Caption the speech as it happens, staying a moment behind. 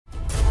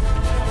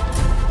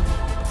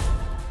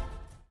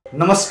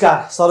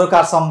नमस्कार,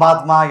 सरोकार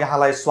संवादमा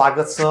यहाँलाई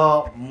स्वागत छ।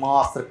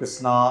 म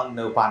श्रीकृष्ण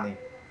नेउपाने।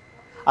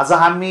 आज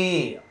हामी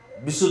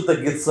विशुद्ध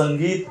गीत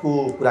सङ्गीतको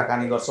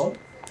कुराकानी गर्छौँ।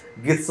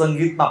 गीत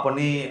सङ्गीतमा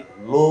पनि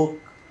लोक,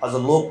 अझ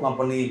लोकमा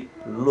पनि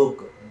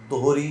लोक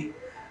दोहोरी,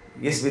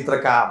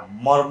 यसभित्रका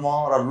मर्म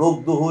र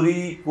लोक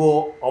दोहोरीको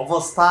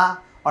अवस्था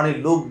अनि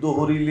लोक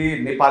दोहोरीले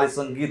नेपाली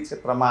सङ्गीत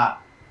क्षेत्रमा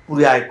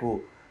पुर्याएको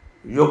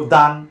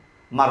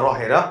योगदानमा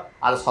रहेर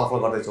आज छलफल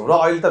गर्दैछौँ। र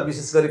अहिले त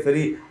विशेष गरी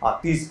फेरि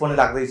तीज पनि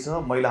लाग्दैछ।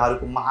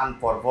 महिलाहरूको महान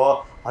पर्व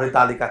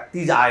हरितालिका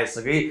तीज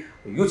आएसँगै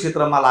यो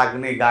क्षेत्रमा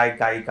लाग्ने गायक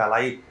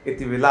गायिकालाई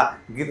यति बेला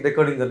गीत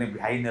रेकर्डिङ गर्ने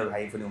भ्याइ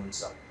नभ्याइ पनि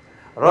हुन्छ।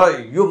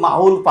 र यो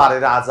माहौल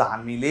पारेर आज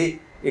हामीले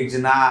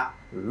एकजना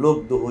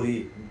लोक दोहोरी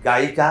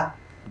गायिका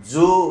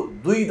जो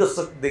 2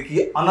 दशकदेखि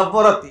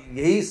अनवरत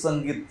यही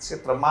सङ्गीत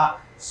क्षेत्रमा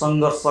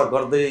सङ्घर्ष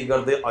गर्दै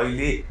गर्दै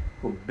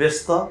अहिलेको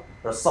व्यस्त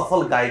र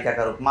सफल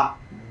गायिकाका रूपमा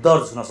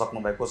दर्ज हुन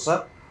सक्नुभएको छ,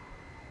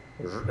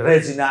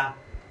 रेजिना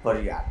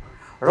परियार।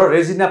 र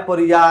रेजिना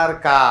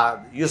परियारका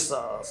यो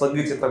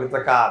सङ्गीत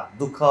क्षेत्रभित्रका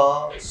दुःख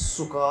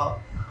सुख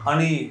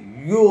अनि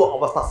यो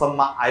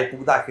अवस्थासम्म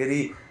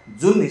आइपुग्दाखेरि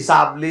जुन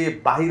हिसाबले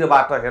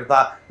बाहिरबाट हेर्दा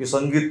यो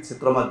सङ्गीत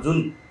क्षेत्रमा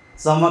जुन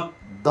चमक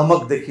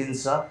दमक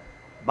देखिन्छ,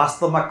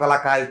 वास्तवमा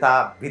कलाकारिता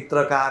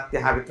भित्रका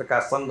त्यहाँभित्रका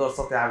सङ्घर्ष,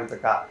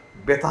 त्यहाँभित्रका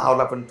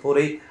व्यथाहरूलाई पनि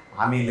थोरै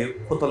हामीले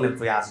खोतल्ने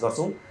प्रयास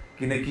गर्छौँ।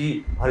 किनकि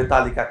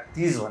हरितालिका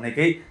तीज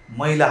भनेकै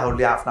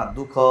महिलाहरूले आफ्ना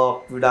दुःख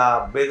पीडा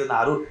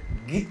वेदनाहरू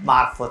गीत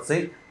मार्फत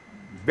चाहिँ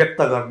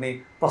व्यक्त गर्ने,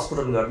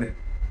 प्रस्फुटन गर्ने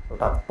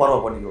एउटा पर्व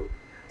पनि हो।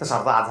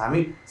 त्यसर्थ आज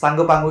हामी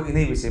साङ्गोपाङ्गो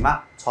यिनै विषयमा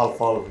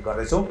छलफल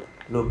गर्दैछौँ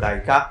लोक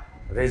गायिका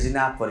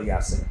रेजिना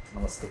परियारसँग।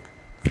 नमस्ते।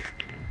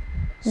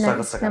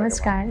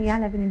 नमस्कार,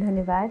 यहाँलाई पनि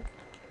धन्यवाद।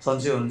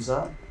 सन्चै हुनुहुन्छ?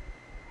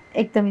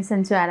 एकदमै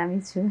सन्चो, आरामै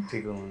छु।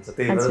 ठिक हुनुहुन्छ।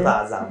 त्यही भएर त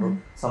आज हाम्रो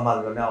संवाद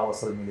गर्ने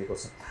अवसर मिलेको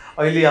छ।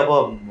 अहिले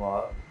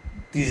अब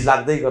तीज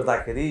लाग्दै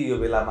गर्दाखेरि यो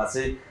बेलामा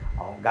चाहिँ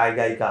गायक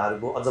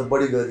गायिकाहरूको अझ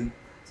बढी गरी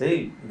चाहिँ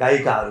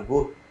गायिकाहरूको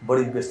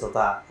बढी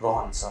व्यस्तता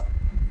रहन्छ।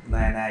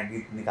 नयाँ नयाँ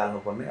गीत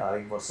निकाल्नुपर्ने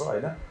हरेक वर्ष,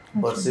 होइन?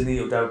 वर्षेनी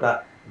एउटा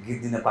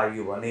गीत दिन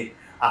पाइयो भने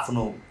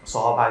आफ्नो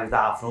सहभागिता,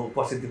 आफ्नो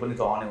उपस्थिति पनि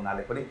रहने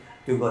हुनाले पनि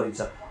त्यो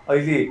गरिन्छ।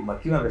 अहिले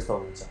केमा व्यस्त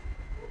हुनुहुन्छ?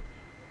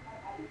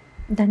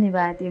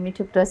 धन्यवाद यो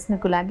मिठो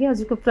प्रश्नको लागि।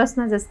 हजुरको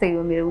प्रश्न जस्तै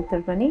हो मेरो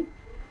उत्तर पनि।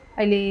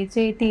 अहिले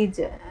चाहिँ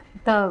तीज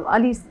त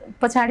अलि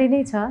पछाडि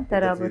नै छ,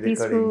 तर अब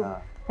तीजको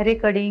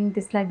रेकर्डिङ,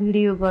 त्यसलाई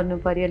भिडियो गर्नु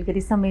पर्यो,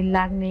 अलिकति समय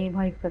लाग्ने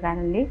भएको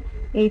कारणले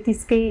यही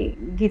तीजकै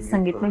गीत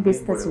सङ्गीतमै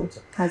व्यस्त छु।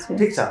 हजुर,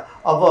 ठिक छ।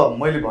 अब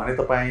मैले भने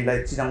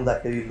तपाईँलाई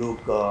चिनाउँदाखेरि लोक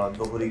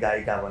दोहोरी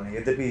गायिका भने,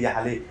 यद्यपि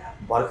यहाँले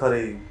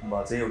भर्खरै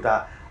चाहिँ एउटा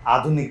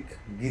आधुनिक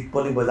गीत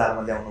पनि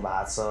बजारमा ल्याउनु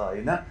भएको छ,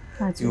 होइन?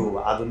 त्यो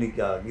आधुनिक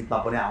गीतमा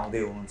पनि आउँदै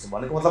हुनुहुन्छ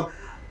भनेको मतलब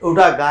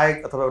एउटा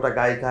गायक अथवा एउटा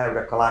गायिका,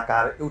 एउटा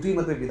कलाकार एउटै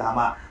मात्रै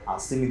विधामा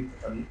सीमित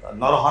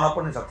नरहन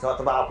पनि सक्छ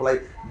अथवा आफूलाई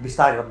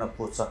विस्तार गर्न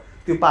खोज्छ।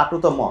 त्यो पाटो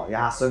त म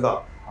यहाँसँग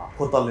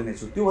खोतल्ने नै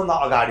छु। त्योभन्दा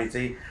अगाडि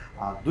चाहिँ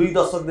 2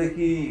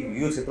 दशकदेखि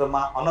यो क्षेत्रमा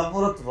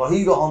अनवरत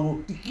रहिरहनु,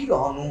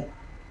 टिकिरहनु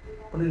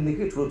पनि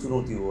निकै ठुलो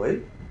चुनौती हो, है?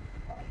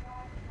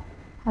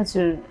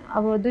 हजुर,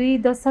 अब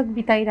 2 दशक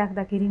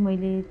बिताइराख्दाखेरि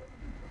मैले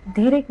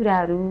धेरै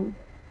कुराहरू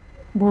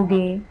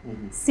भोगेँ,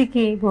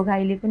 सिकेँ।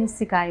 भोगाइले पनि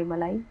सिकायो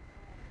मलाई।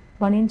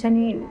 भनिन्छ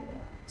नि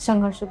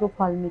सङ्घर्षको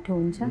फल मिठो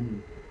हुन्छ।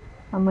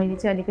 मैले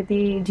चाहिँ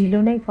अलिकति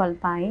ढिलो नै फल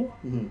पाएँ।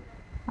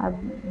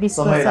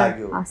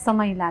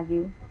 समय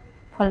लाग्यो,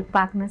 फल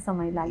पाक्न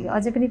समय लाग्यो।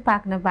 अझै पनि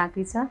पाक्न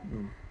बाँकी छ।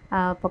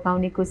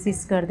 पकाउने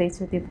कोसिस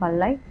गर्दैछु त्यो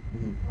फललाई,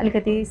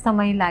 अलिकति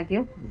समय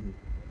लाग्यो।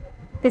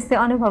 त्यस्तै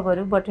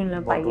अनुभवहरू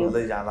बटुल्न पाइयो।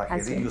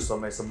 यो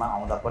समयसम्म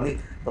आउँदा पनि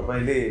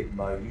तपाईँले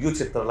यो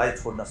क्षेत्रलाई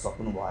छोड्न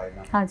सक्नु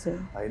भएन, हजुर,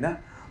 होइन?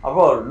 अब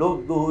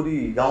लोक दोहोरी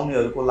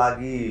गाउनेहरूको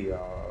लागि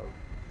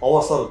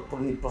अवसर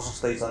पनि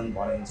प्रशस्तै छन्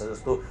भनिन्छ।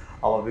 जस्तो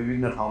अब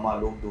विभिन्न ठाउँमा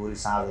लोक दोहोरी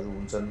साँझहरू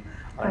हुन्छन्,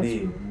 अनि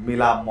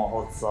मेला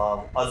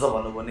महोत्सव, अझ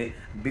भनौँ भने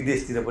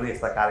विदेशतिर पनि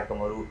यस्ता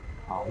कार्यक्रमहरू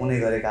हुने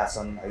गरेका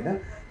छन्, होइन?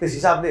 त्यस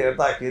हिसाबले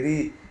हेर्दाखेरि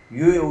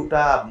यो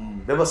एउटा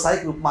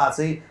व्यावसायिक रूपमा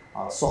चाहिँ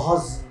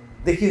सहज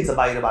देखिन्छ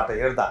बाहिरबाट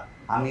हेर्दा।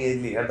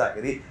 हामीले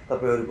हेर्दाखेरि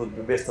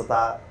तपाईँहरूको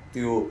व्यस्तता,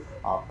 त्यो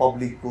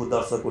पब्लिकको,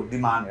 दर्शकको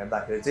डिमान्ड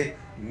हेर्दाखेरि चाहिँ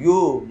यो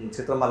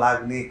क्षेत्रमा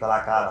लाग्ने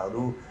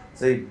कलाकारहरू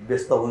चाहिँ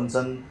व्यस्त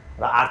हुन्छन्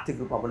र आर्थिक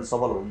रूपमा पनि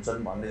सबल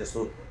हुन्छन् भन्ने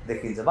जस्तो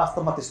देखिन्छ।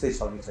 वास्तवमा त्यस्तै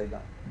छ कि छैन?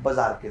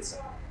 बजार के छ?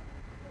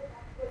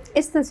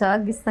 यस्तो छ,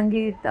 गीत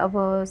सङ्गीत अब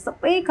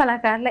सबै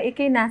कलाकारलाई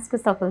एकै नाचको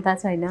सफलता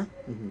छैन।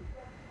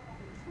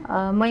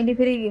 मैले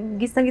फेरि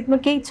गीत सङ्गीतमा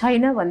केही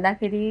छैन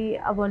भन्दाखेरि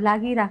अब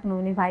लागिराख्नु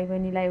हुने भाइ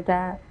बहिनीलाई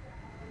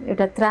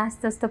एउटा त्रास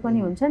जस्तो पनि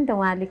हुन्छ नि त।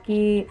 उहाँले के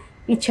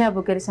इच्छा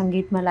बोकेर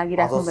सङ्गीतमा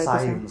लागिराख्नु भएको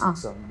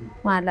छ,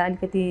 उहाँहरूलाई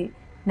अलिकति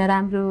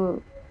नराम्रो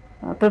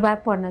प्रभाव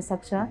पर्न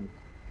सक्छ।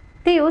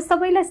 त्यही हो,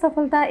 सबैलाई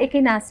सफलता एकै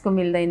नाचको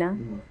मिल्दैन।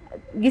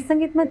 गीत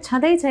सङ्गीतमा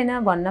छँदै छैन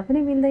भन्न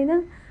पनि मिल्दैन,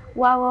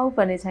 वाउ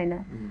भन्ने छैन।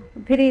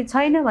 फेरि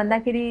छैन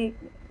भन्दाखेरि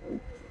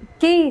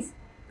केही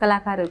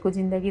कलाकारहरूको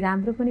जिन्दगी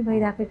राम्रो पनि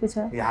भइराखेको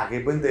छ। यहाँकै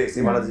पनि त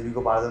यसैबाट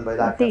जीविकोपार्जन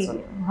भइराखेको छ।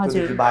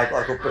 हजुर, बाहेक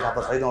अर्को पेशा त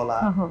छैन होला,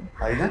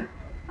 हैन?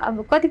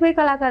 अब कतिपय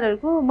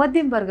कलाकारहरूको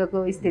मध्यम वर्गको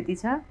स्थिति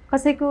छ,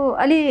 कसैको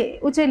अलि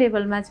उच्च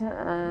लेभलमा छ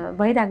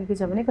भइराखेको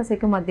छ भने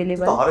कसैको मध्य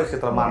लेभल हरेक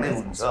क्षेत्रमा नै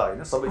हुन्छ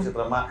होइन, सबै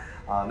क्षेत्रमा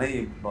नै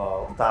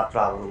उतार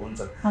चढावहरू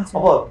हुन्छन्।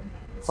 अब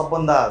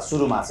सबभन्दा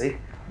सुरुमा चाहिँ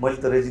मैले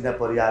त रेजिना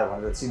परियार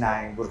भनेर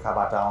चिनाएँ,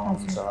 गोर्खाबाट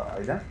आउनुहुन्छ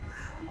होइन,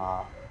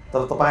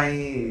 तर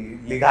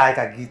तपाईँले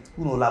गाएका गीत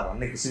कुन होला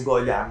भन्ने किसिमको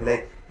अहिले हामीलाई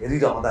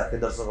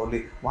हेरिरहँदाखेरि दर्शकहरूले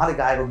उहाँले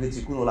गाएको गीत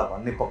चाहिँ कुन होला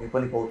भन्ने पक्कै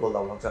पनि कौतूहल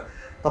हुन्छ।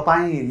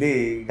 तपाईँले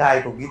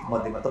गाएको गीत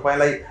मध्येमा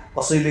तपाईँलाई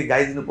कसैले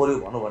गाइदिनु पर्यो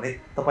भनौँ भने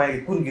तपाईँले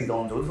कुन गीत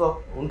गाउनुहुन्छ?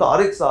 हुन त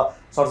हरेक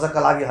सर्जकका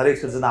लागि हरेक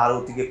सृजनाहरू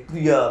उत्तिकै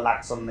प्रिय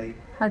लाग्छन् नै,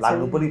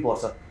 लाग्नु पनि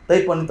पर्छ,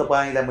 तैपनि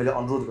तपाईँलाई मैले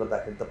अनुरोध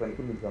गर्दाखेरि तपाईँले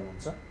कुन गीत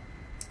गाउनुहुन्छ?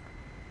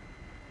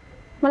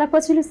 मलाई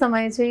पछिल्लो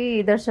समय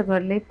चाहिँ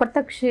दर्शकहरूले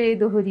प्रत्यक्ष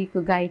दोहोरीको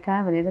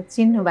गायिका भनेर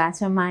चिन्नु भएको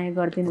छ, माया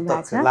गरिदिनु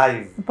भएको छ।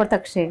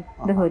 प्रत्यक्ष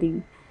दोहोरी,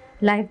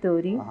 लाइभ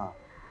दोहोरी,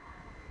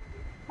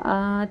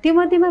 त्यो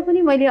मध्येमा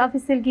पनि मैले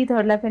अफिसियल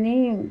गीतहरूलाई पनि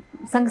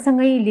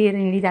सँगसँगै लिएर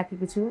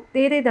हिँडिराखेको छु।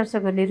 धेरै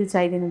दर्शकहरूले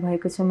रुचाइदिनु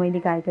भएको छ मैले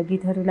गाएका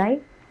गीतहरूलाई।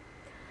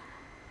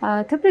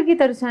 थुप्रै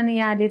गीतहरू छन्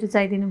यहाँले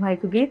रुचाइदिनु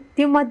भएको गीत,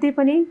 त्यो मध्ये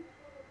पनि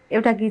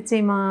एउटा गीत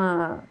चाहिँ म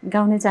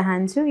गाउन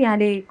चाहन्छु।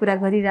 यहाँले कुरा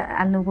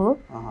गरिहाल्नुभयो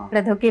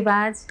एउटा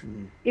धोकेबाज,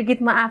 यो गीत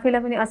म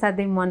आफैलाई पनि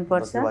असाध्यै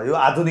मनपर्छ,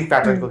 आधुनिक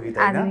प्याटर्नको गीत,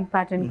 आधुनिक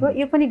प्याटर्नको,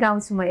 यो पनि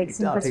गाउँछु म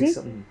एकछिनपछि।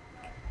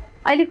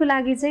 अहिलेको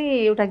लागि चाहिँ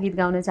एउटा गीत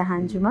गाउन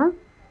चाहन्छु म।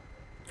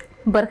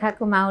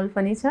 बर्खाको माहौल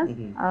पनि छ,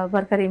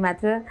 भर्खरै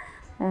मात्र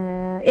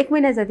 1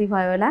 महिना जति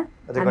भयो होला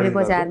हामीले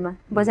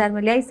बजारमा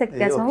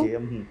ल्याइसकेका छौँ।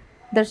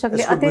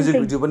 दर्शकले अत्यन्तै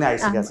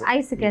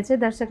आइसकेका छ,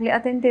 दर्शकले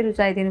अत्यन्तै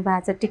रुचाइदिनु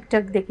भएको छ,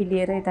 टिकटकदेखि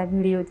लिएर यता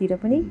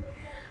भिडियोतिर पनि।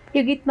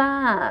 यो गीतमा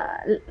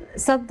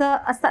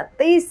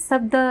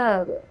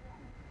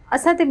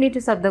असाध्यै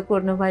मिठो शब्द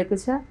कोर्नु भएको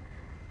छ।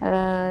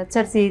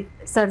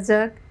 चर्चित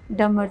सर्जक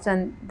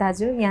डम्बरचन्द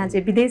दाजु यहाँ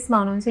चाहिँ विदेशमा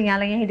हुनुहुन्छ,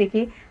 यहाँलाई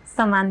यहीँदेखि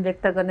सम्मान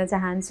व्यक्त गर्न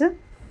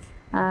चाहन्छु।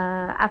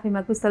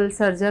 आफैमा कुशल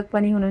सर्जक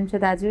पनि हुनुहुन्छ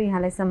दाजु,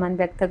 यहाँलाई सम्मान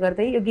व्यक्त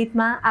गर्दै यो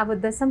गीतमा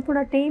आबद्ध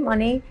सम्पूर्ण टिम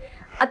अनि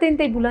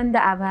अत्यन्तै बुलन्द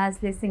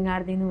आवाजले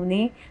सिँगार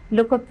दिनुहुने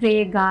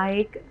लोकप्रिय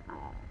गायक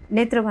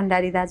नेत्र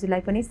भण्डारी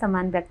दाजुलाई पनि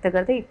सम्मान व्यक्त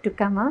गर्दै एक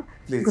टुक्का म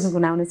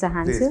गुनगुनाउन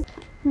चाहन्छु।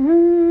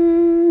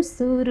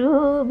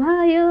 सुरु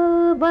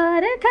भयो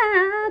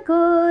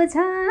बर्खाको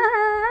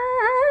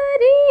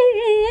झारी,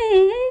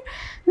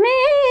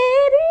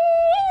 मेरी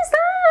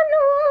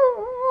सानो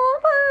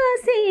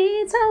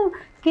बसिछौ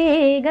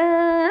के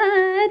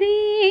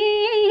गरी,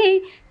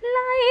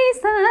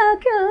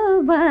 लाइसक्यो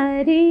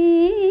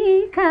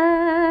बरिखा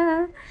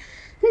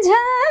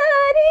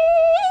झरीसँगै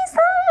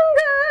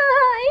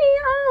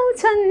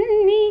आउँछन्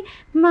नि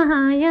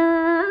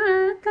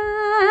मायाका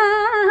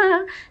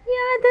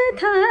याद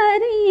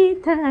थरी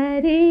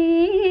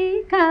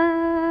थरीका,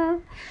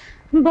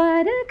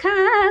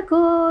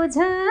 बर्खाको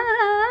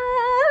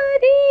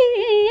झरी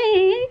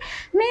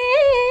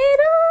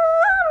मेरो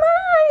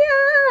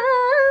माया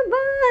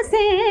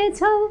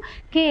बसेछौ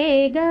के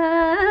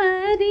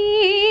गरी,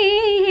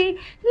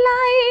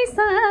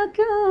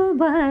 लाइसक्यो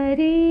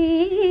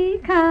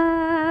बरिखा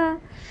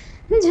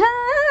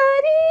झरीसँगै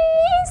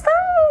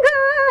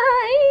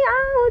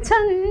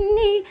आउँछन्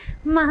नि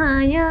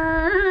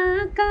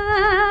मायाका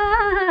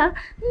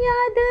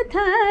याद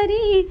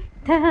थरी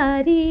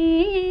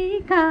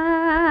थरीका।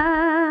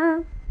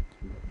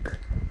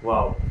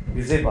 वाउ,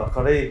 विजय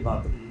भर्खरै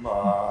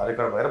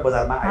रेकर्ड भएर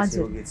बजारमा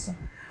आइसकेको गीत छ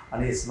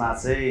अनि यसमा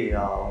चाहिँ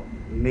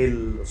मेल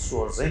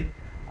स्वर चाहिँ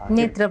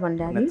नेत्र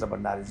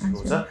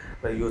भण्डारीजीको छ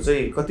र यो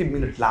चाहिँ कति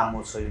मिनट लामो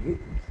छ यो गीत?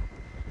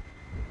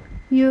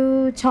 यो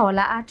 6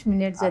 होला 8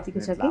 मिनट जतिको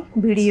छ कि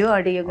भिडियो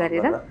अडियो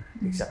गरेर।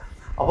 ठिक छ।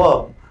 अब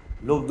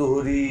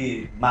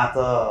लोकदोहोरीमा त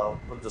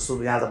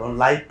जस्तो यहाँ त भनौँ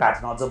लाइभ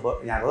प्याटर्न, अझ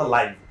यहाँको त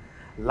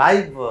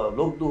लाइभ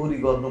लोकदोहोरी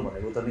गर्नु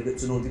भनेको त निकै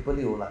चुनौती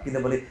पनि होला,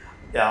 किनभने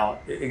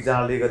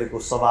एकजनाले गरेको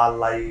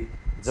सवाललाई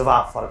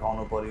जवाफ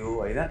फर्काउनु पर्यो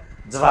होइन,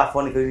 जवाफ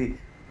पनि फेरि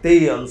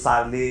त्यही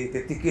अनुसारले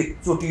त्यतिकै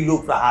चोटिलो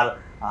प्रहार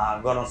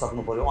गर्न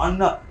सक्नु पर्यो।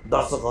 अन्य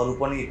दर्शकहरू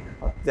पनि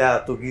त्यहाँ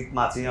त्यो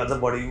गीतमा चाहिँ अझ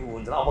बढी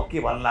हुन्छ, अब के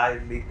भन्ला,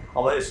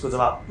 अब यसको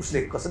जवाब उसले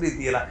कसरी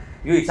दिएला,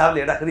 यो हिसाबले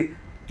हेर्दाखेरि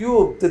त्यो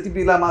त्यति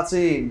बेलामा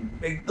चाहिँ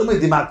एकदमै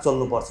दिमाग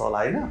चल्नुपर्छ होला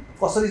होइन?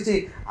 कसरी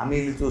चाहिँ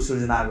हामीले त्यो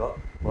सृजना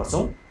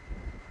गर्छौँ?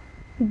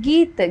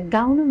 गीत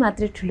गाउनु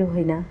मात्रै ठुलो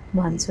होइन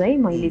भन्छु है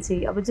मैले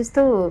चाहिँ। अब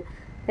जस्तो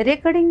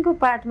रेकर्डिङको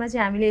पार्टमा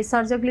चाहिँ हामीले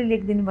सर्जकले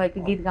लेखिदिनु भएको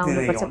गीत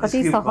गाउनुपर्छ, कति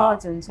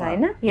सहज हुन्छ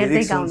होइन,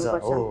 हेर्दै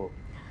गाउनुपर्छ।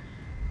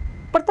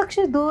 प्रत्यक्ष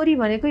दोहोरी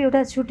भनेको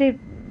एउटा छुट्टै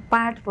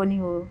पार्ट पनि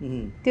हो,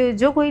 त्यो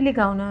जो कोहीले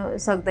गाउन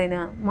सक्दैन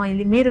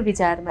मेरो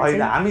विचारमा चाहिँ।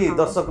 हामी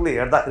दर्शकले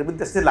हेर्दाखेरि पनि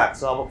त्यस्तै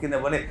लाग्छ, अब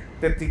किनभने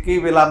त्यतिकै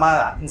बेलामा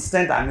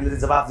इन्स्ट्यान्ट हामीले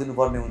जवाफ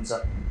दिनुपर्ने हुन्छ,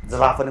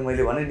 जवाफ पनि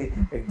मैले भने नि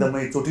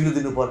एकदमै चोटिलो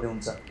दिनुपर्ने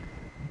हुन्छ।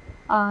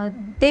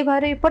 त्यही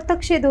भएर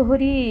प्रत्यक्ष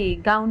दोहोरी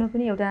गाउन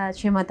पनि एउटा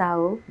क्षमता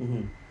हो।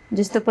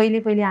 जस्तो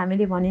पहिले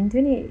हामीले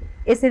भनिन्थ्यो नि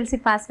एसएलसी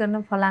पास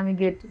गर्न फलामे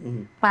गेट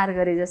पार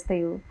गरे जस्तै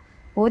हो,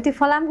 त्यो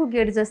फलामको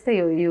गेट जस्तै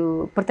हो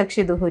यो प्रत्यक्ष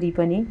दोहोरी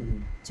पनि,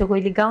 जो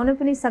कोहीले गाउन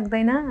पनि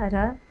सक्दैन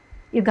र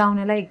यो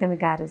गाउनलाई एकदमै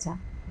गाह्रो छ।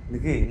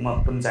 निकै हिम्मत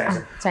पनि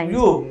चाहिन्छ।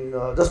 यो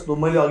जस्तो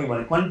मैले अघि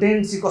भने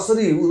कन्टेन्ट चाहिँ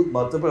कसरी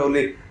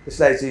तपाईँहरूले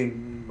त्यसलाई चाहिँ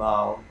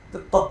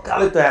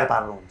तत्कालै तयार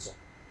पार्नुहुन्छ?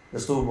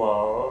 जस्तो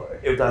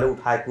एउटाले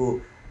उठाएको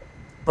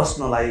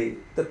प्रश्नलाई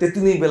त्यति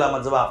नै बेलामा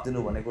जवाफ दिनु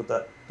भनेको त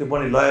त्यो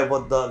पनि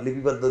लयबद्ध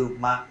लिपिबद्ध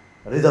रूपमा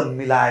रिदम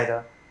मिलाएर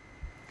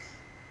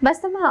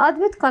वास्तवमा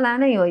अद्भुत कला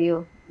नै हो यो।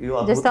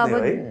 जस्तो अब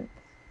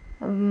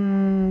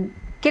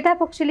केटा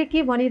पक्षले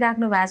के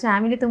भनिराख्नु भएको छ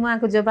हामीले त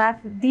उहाँको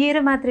जवाफ दिएर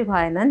मात्रै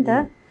भएन नि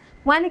त।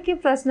 उहाँले के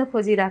प्रश्न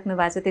खोजिराख्नु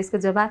भएको छ त्यसको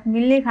जवाफ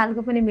मिल्ने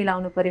खालको पनि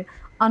मिलाउनु पर्यो,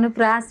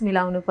 अनुप्रास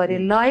मिलाउनु पर्यो,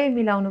 लय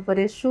मिलाउनु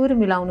पर्यो, सुर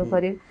मिलाउनु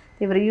पर्यो।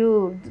 त्यही भएर यो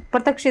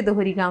प्रत्यक्ष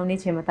दोहोरी गाउने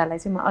क्षमतालाई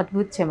चाहिँ म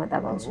अद्भुत क्षमता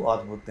भन्छु।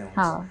 अद्भुत नै हुन्छ।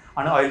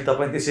 अनि अहिले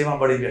तपाईँ त्यसैमा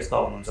बढी व्यस्त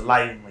हुनुहुन्छ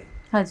लाइभमै।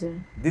 हजुर।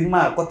 दिनमा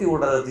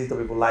कतिवटा जति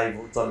तपाईँको लाइभ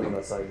चल्ने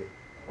गर्छ अहिले?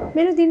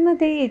 मेरो दिनमा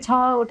त्यही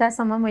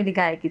 6वटासम्म मैले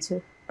गाएकी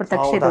छु।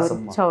 प्रत्यक्ष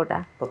दोहोरी 6वटा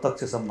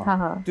प्रत्यक्षसम्म।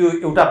 त्यो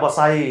एउटा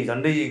बसाइ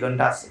झन्डै 1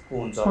 घण्टाको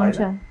हुन्छ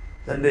हैन?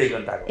 झन्डै 1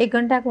 घण्टाको। 1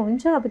 घण्टाको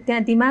हुन्छ। अब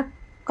त्यहाँ दिमाग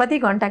कति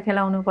घण्टा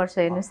खेलाउनु पर्छ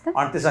हेर्नुस् त।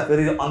 अनि त्यसमा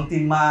फेरि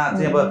अन्तिममा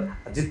चाहिँ अब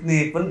जित्ने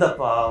पनि त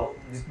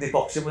जित्ने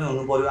पक्ष पनि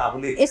हुनु पर्यो,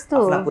 आफूले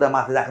आफ्ना कुरा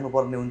माथि राख्नु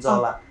पर्ने हुन्छ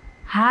होला।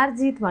 हार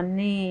जित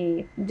भन्ने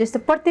जस्तो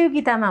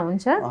प्रतियोगितामा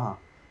हुन्छ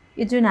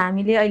यो जुन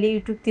हामीले अहिले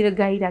युट्युबतिर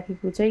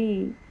गाइराखेको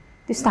चाहिँ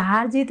त्यस्तो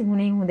हार जित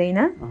हुनै हुँदैन।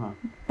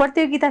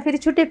 प्रतियोगिता फेरि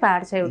छुट्टै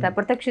पार्ट छ एउटा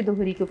प्रत्यक्ष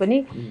दोहोरीको पनि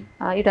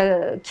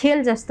एउटा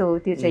खेल जस्तो हो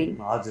त्यो चाहिँ।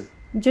 हजुर।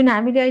 जुन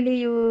हामीले अहिले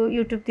यो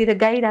युट्युबतिर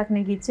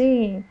गाइराख्ने गीत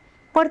चाहिँ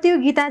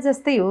प्रतियोगिता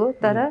जस्तै हो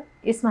तर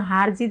यसमा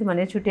हार जित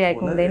भनेर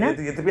छुट्याएको हुँदैन।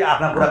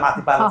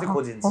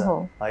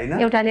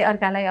 एउटाले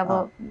अर्कालाई अब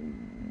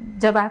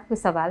जवाफको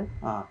सवाल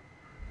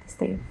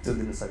त्यस्तै त्यो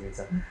दिन सकिन्छ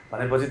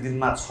भनेपछि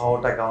दिनमा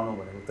 6वटा गाउनु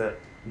भनेको त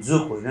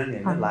जोक होइन नि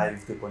हैन? लाइभ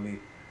त्यो पनि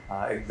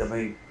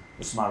एकदमै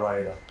उसमा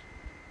रहेर।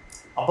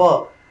 अब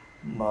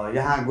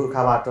यहाँ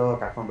गोर्खाबाट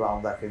काठमाडौँ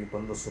आउँदाखेरि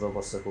 15-16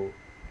 वर्षको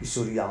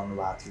किशोरी आउनु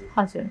भएको थियो।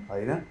 हजुर।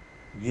 हैन?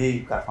 यही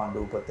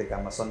काठमाडौँ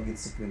उपत्यकामा सङ्गीत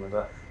सिक्ने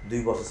भनेर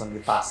 2 वर्ष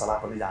सङ्गीत पाठशाला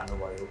पनि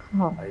जानुभयो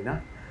हैन?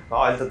 र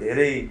अहिले त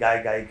धेरै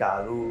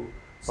गायिकाहरू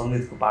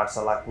सङ्गीतको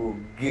पाठशालाको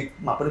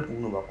गेटमा पनि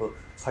पुग्नु भएको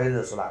छैन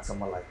जस्तो लाग्छ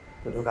मलाई।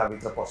 त्यो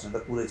ढोकाभित्र पस्ने त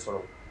कुरै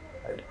छोडौँ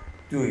हैन?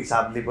 त्यो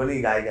हिसाबले पनि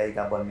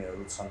गायिका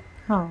बन्नेहरू छन्।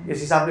 यस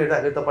हिसाबले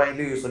हेर्दाखेरि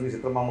तपाईँले यो सङ्गीत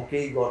क्षेत्रमा म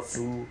केही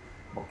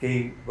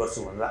गर्छु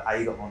भनेर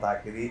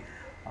आइरहँदाखेरि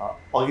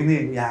अघि नै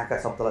यहाँका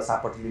शब्दलाई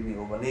सापट लिने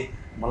हो भने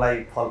मलाई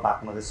फल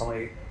पाक्न चाहिँ समय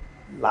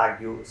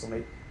लाग्यो, समय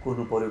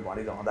कुर्नु पर्यो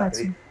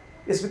भनिरहँदाखेरि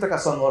यसभित्रका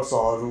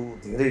सङ्घर्षहरू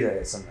धेरै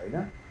रहेछन् होइन?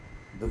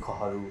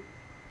 दुःखहरू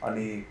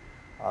अनि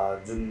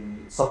जुन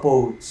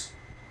सपोर्ट।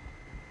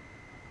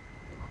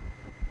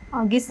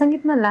 गीत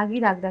सङ्गीतमा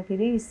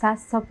लागिराख्दाखेरि साथ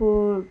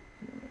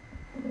सपोर्टको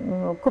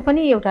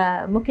पनि एउटा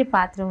मुख्य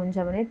पात्र हुन्छ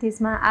भने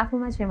त्यसमा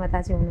आफूमा क्षमता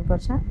चाहिँ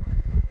हुनुपर्छ।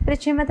 र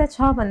क्षमता छ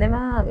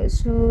भन्दैमा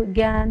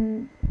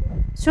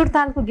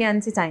सुरतालको ज्ञान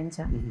चाहिँ चाहिन्छ।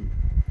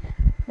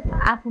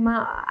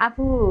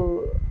 आफू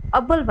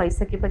अब्बल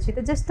भइसकेपछि त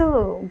जस्तो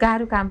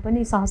गाह्रो काम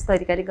पनि सहज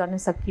तरिकाले गर्न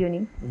सकियो नि।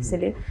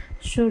 त्यसैले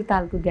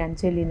सुरतालको ज्ञान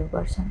चाहिँ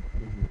लिनुपर्छ।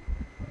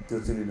 त्यो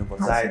चाहिँ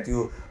लिनुपर्छ, चाहे त्यो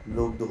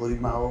लोक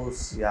दोहोरीमा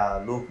होस् या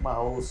लोकमा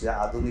होस् या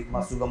आधुनिकमा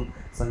सुगम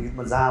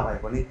सङ्गीतमा जहाँ भए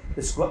पनि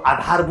त्यसको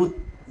आधारभूत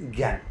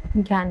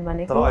ज्ञान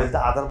भनेको। तर अहिले त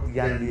आधारभूत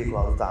ज्ञान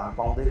लिएकोहरू त हामी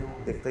पाउँदैनौँ,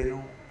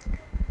 देख्दैनौँ।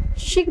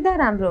 सिक्दा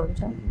राम्रो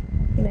हुन्छ।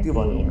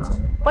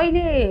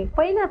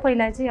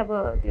 पहिला चाहिँ अब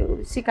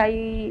त्यो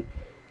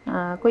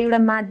सिकाइको एउटा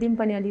माध्यम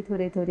पनि अलि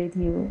थोरै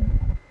थियो।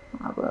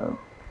 अब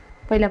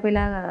पहिला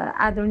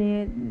आदरणीय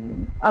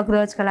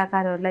अग्रज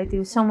कलाकारहरूलाई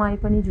त्यो समय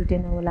पनि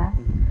जुटेन होला।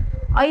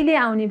 अहिले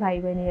आउने भाइ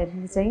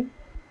बहिनीहरूले चाहिँ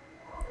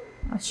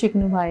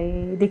सिक्नु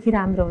भएदेखि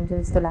राम्रो हुन्छ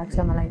जस्तो लाग्छ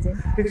मलाई चाहिँ।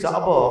 ठिक छ।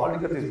 अब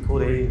अलिकति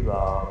थोरै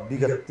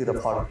विगततिर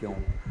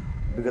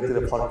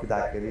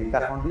फर्किँदाखेरि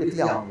काठमाडौँ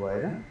एक्लै आउनुभयो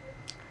होइन?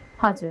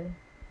 हजुर।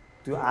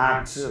 त्यो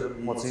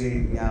म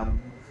चाहिँ यहाँ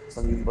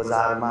सङ्गीत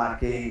बजारमा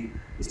केही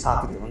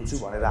स्थापित हुन्छु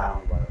भनेर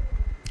आउनुभयो।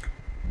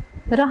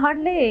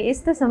 रहरले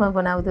यस्तोसम्म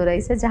बनाउँदो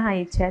रहेछ जहाँ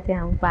इच्छा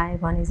त्यहाँ पाएँ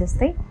भने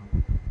जस्तै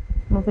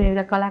म पनि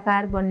एउटा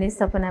कलाकार बन्ने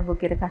सपना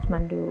बोकेर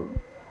काठमाडौँ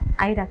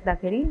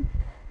आइराख्दाखेरि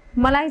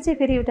मलाई चाहिँ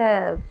फेरि एउटा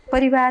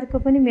परिवारको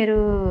पनि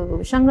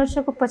मेरो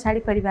सङ्घर्षको पछाडि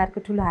परिवारको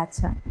ठुलो हात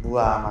छ।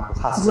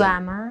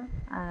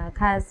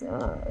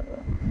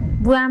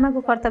 बुवा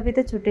आमाको कर्तव्य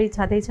त छुट्टै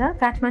छँदैछ।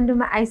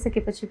 काठमाडौँमा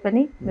आइसकेपछि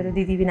पनि मेरो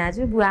दिदी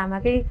बिनाजु बुवा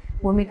आमाकै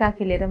भूमिका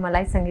खेलेर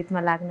मलाई सङ्गीतमा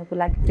लाग्नको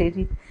लागि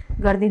प्रेरित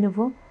गरिदिनु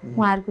भयो।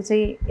 उहाँहरूको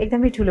चाहिँ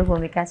एकदमै ठुलो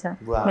भूमिका छ।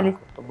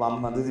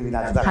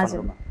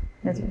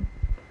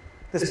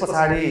 त्यस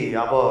पछाडि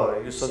अब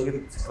यो सङ्गीत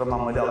क्षेत्रमा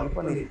मैले अघि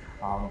पनि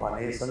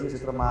भने सङ्गीत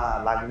क्षेत्रमा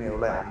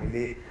लाग्नेहरूलाई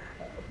हामीले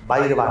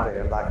बाहिरबाट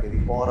हेर्दाखेरि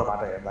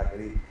परबाट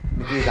हेर्दाखेरि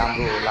निकै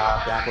राम्रो होला,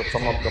 त्यहाँको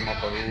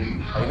चमकदमकहरू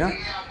होइन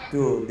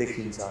त्यो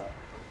देखिन्छ।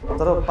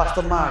 तर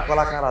वास्तवमा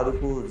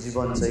कलाकारहरूको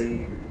जीवन चाहिँ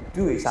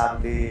त्यो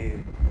हिसाबले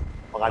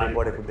अगाडि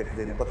बढेको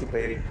देखिँदैन।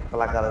 कतिपय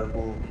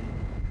कलाकारहरूको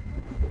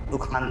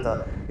दुखान्त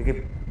निकै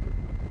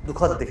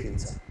दुःखद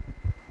देखिन्छ।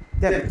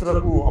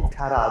 त्यहाँभित्रको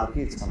अप्ठ्याराहरू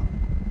के छन्?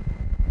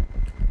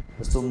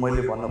 जस्तो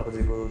मैले जान्न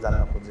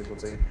खोजेको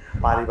चाहिँ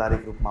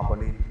पारिवारिक रूपमा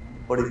पनि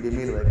बढी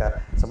बेमेल भएका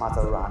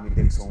समाचारहरू हामी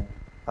देख्छौँ।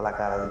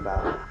 कलाकारहरूका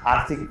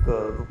आर्थिक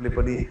रूपले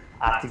पनि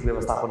आर्थिक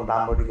व्यवस्थापन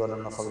राम्ररी गर्न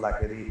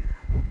नसक्दाखेरि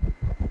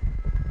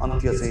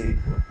अन्त्य चाहिँ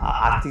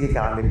आर्थिक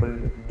कारणले पनि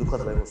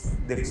दुःखद भएको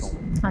देख्छौँ।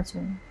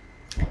 हजुर,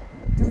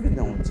 त्यो किन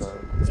हुन्छ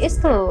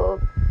यस्तो?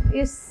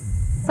 यो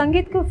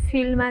सङ्गीतको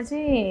फिल्डमा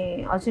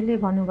चाहिँ हजुरले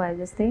भन्नुभयो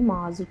जस्तै म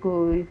हजुरको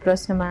यो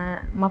प्रश्नमा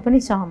म पनि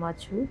सहमत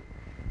छु।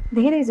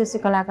 धेरै जसो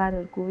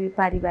कलाकारहरूको यो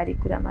पारिवारिक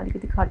कुरामा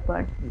अलिकति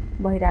खटपट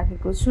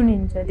भइराखेको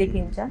सुनिन्छ,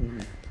 देखिन्छ।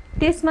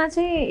 त्यसमा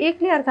चाहिँ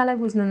एकले अर्कालाई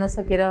बुझ्न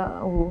नसकेर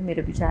हो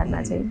मेरो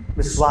विचारमा चाहिँ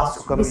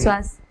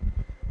विश्वास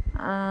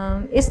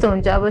यस्तो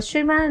हुन्छ। अब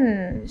श्रीमान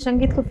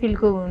सङ्गीतको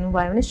फिल्डको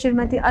हुनुभयो भने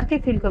श्रीमती अर्कै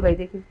फिल्डको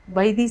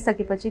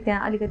भइदिइसकेपछि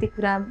त्यहाँ अलिकति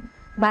कुरा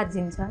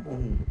बाझिन्छ।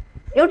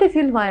 एउटै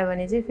फिल्ड भयो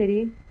भने चाहिँ फेरि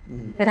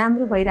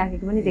राम्रो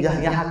भइराखेको पनि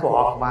देखिन्छ। यहाँको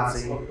हकमा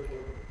चाहिँ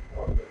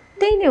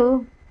त्यही नै हो,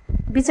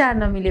 विचार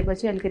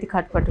नमिलेपछि अलिकति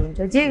खटपट हुन्छ।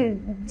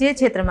 जे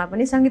क्षेत्रमा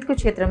पनि, सङ्गीतको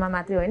क्षेत्रमा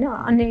मात्रै होइन,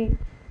 अन्य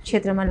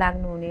क्षेत्रमा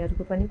लाग्नु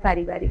हुनेहरूको पनि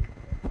पारिवारिक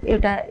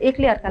एउटा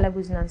एकले अर्कालाई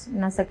बुझ्न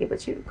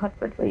नसकेपछि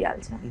खटपट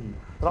भइहाल्छ।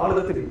 तर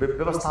अलिकति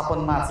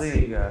व्यवस्थापनमा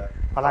चाहिँ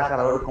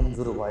कलाकारहरू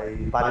कमजोर भए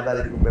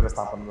पारिवारिक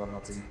व्यवस्थापन गर्न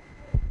चाहिँ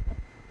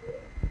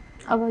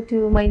अब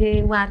त्यो मैले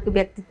उहाँहरूको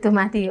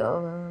व्यक्तित्वमाथि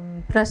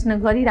प्रश्न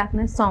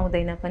गरिराख्न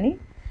सुहाउँदैन पनि।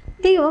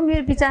 त्यही हो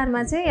मेरो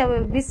विचारमा चाहिँ।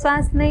 अब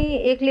विश्वास नै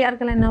एकले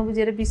अर्कालाई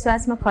नबुझेर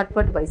विश्वासमा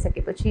खटपट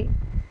भइसकेपछि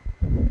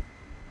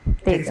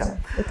त्यही छ।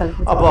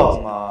 अब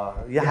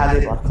यहाँले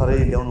भर्खरै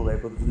ल्याउनु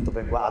भएको जुन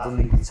तपाईँको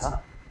आधुनिक गीत छ,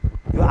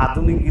 यो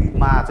आधुनिक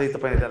गीतमा चाहिँ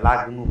तपाईँले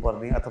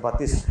लाग्नुपर्ने अथवा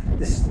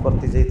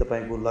त्यसप्रति चाहिँ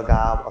तपाईँको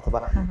लगाव अथवा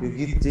यो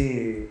गीत चाहिँ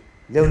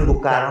ल्याउनुको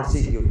कारण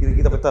चाहिँ के हो?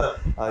 किनकि तपाईँ त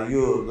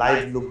यो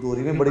लाइभ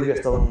लोकदोहोरीमै बढी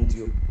व्यस्त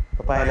हुनुहुन्थ्यो।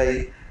 तपाईँलाई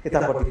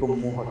यतापट्टिको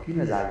मोह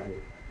किन जाग्यो?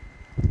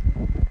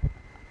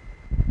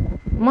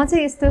 म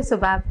चाहिँ यस्तो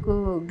स्वभावको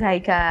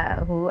गायिका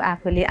हो।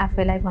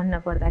 आफैलाई भन्न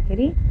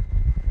पर्दाखेरि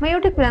म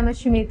एउटै कुरामा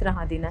सीमित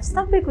रहँदिनँ,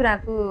 सबै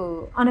कुराको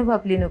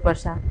अनुभव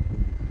लिनुपर्छ।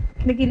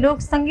 किनकि लोक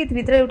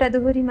सङ्गीतभित्र एउटा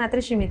दोहोरी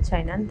मात्रै सीमित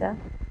छैन नि त।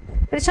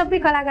 फेरि सबै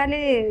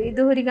कलाकारले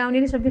दोहोरी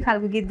गाउनेले सबै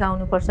खालको गीत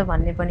गाउनुपर्छ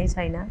भन्ने पनि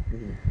छैन।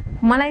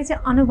 मलाई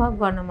चाहिँ अनुभव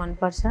गर्न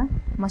मनपर्छ।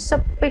 म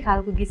सबै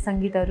खालको गीत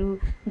सङ्गीतहरू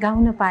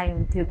गाउन पाए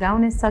हुन्थ्यो,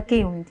 गाउन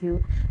सके हुन्थ्यो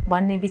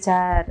भन्ने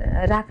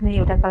विचार राख्ने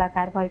एउटा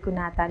कलाकार भएको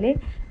नाताले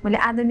मैले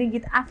आधुनिक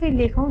गीत आफै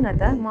लेखौँ न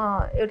त।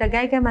 म एउटा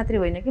गायिका मात्रै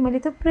होइन कि मैले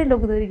थुप्रै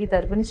लोकदोहोरी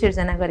गीतहरू पनि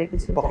सिर्जना गरेको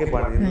छु। पक्कै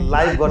पनि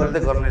लाइभ गर्ने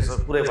त गर्ने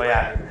पुरै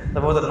भइहाल्यो।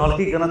 तपाईँ त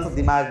नल्किकन त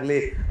दिमागले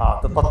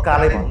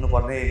तत्कालै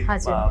भन्नुपर्ने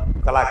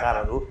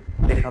कलाकारहरू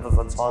लेख्न त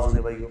झन् सहज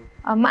हुने भइगयो।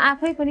 म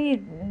आफै पनि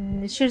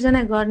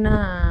सिर्जना गर्न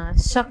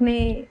सक्ने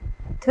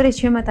थोरै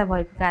क्षमता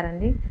भएको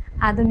कारणले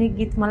आधुनिक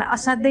गीत मलाई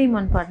असाध्यै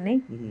मनपर्ने।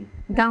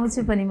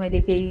 गाउँछु पनि मैले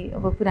केही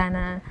अब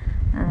पुराना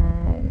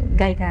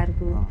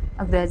गायिकाहरूको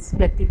अग्रज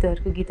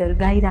व्यक्तित्वहरूको गीतहरू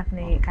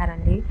गाइराख्ने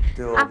कारणले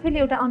आफैले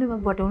एउटा अनुभव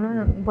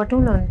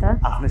बटौँलो नि त।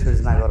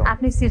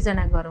 आफ्नै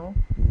सिर्जना गरौँ।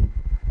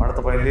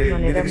 तपाईँले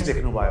लिरिक्स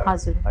लेख्नुभयो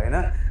हजुर होइन?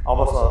 अब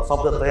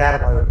शब्द तयार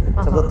भयो,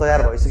 शब्द तयार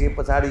भइसके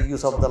पछाडि यो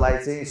शब्दलाई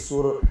चाहिँ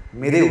स्वर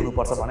मेरै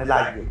हुनुपर्छ भन्ने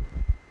लाग्यो।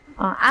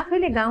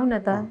 आफैले गाउँ न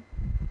त।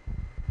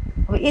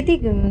 अब यति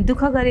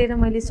दुःख गरेर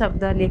मैले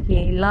शब्द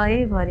लेखेँ,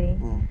 लय भरेँ,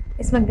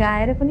 यसमा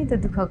गाएर पनि त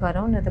दुःख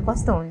गरौँ न त।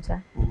 कस्तो हुन्छ?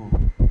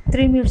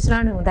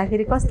 त्रिमिश्रण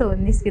हुँदाखेरि कस्तो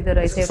निस्किँदो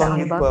रहेछ एउटा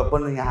अनुभव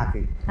पनि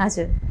यहाँकै।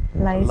 हजुर,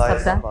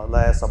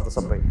 लय शब्द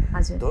सबै।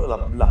 हजुर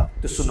ल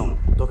त्यो सुनौँ।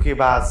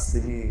 धोकेबाज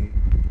तिमी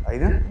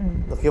होइन?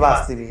 धोकेबाज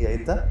तिमी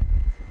होइन त?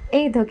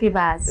 ए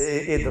धोकेबाज,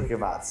 ए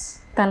धोकेबाज,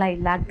 तँलाई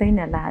लाग्दैन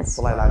लाज।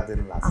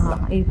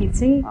 यो गीत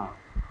चाहिँ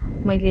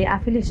मैले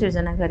आफैले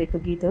सिर्जना गरेको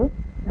गीत हो।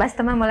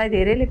 वास्तवमा मलाई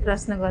धेरैले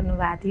प्रश्न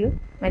गर्नुभएको थियो।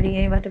 मैले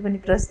यहीँबाट पनि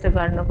प्रश्न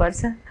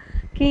गर्नुपर्छ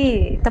कि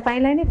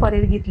तपाईँलाई नै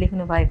परेर गीत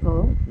लेख्नु भएको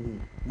हो?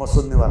 म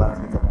सोध्नेवाला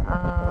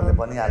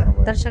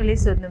थिएँ, दर्शकले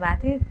सोध्नु भएको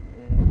थियो।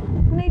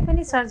 कुनै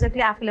पनि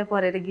सर्जकले आफूलाई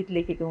परेर गीत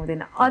लेखेको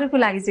हुँदैन, अरूको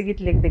लागि चाहिँ गीत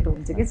लेखिदिएको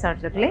हुन्छ कि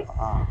सर्जकले।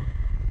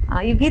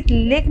 यो गीत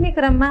लेख्ने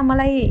क्रममा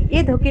मलाई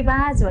ए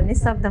धोकेबाज भन्ने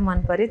शब्द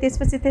मन पर्यो।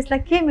 त्यसपछि त्यसलाई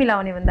के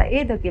मिलाउने भन्दा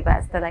ए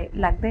धोकेबाज तँलाई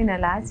लाग्दैन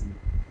लाज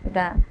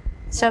एउटा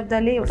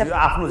शब्दले एउटा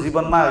आफ्नो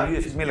जीवनमा यो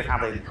मेल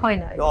खाँदैन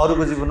होइन,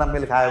 अरूको जीवनमा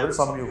मेल खायो भने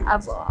संयोग।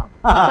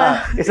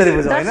 अब यसरी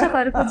बुझ्नु हैन?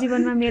 दर्शकहरूको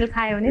जीवनमा मेल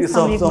खायो भने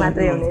संयोग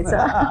मात्रै हुनेछ।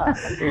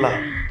 ल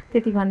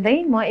त्यति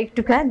भन्दै म एक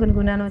टुक्रा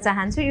गुनगुनाउन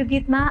चाहन्छु। यो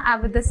गीतमा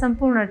आबद्ध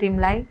सम्पूर्ण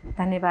टिमलाई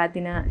धन्यवाद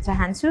दिन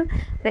चाहन्छु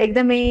र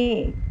एकदमै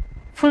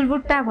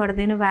फुलबुट्टा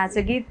भरिदिनु भएको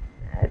छ। गीत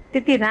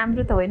त्यति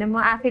राम्रो त होइन,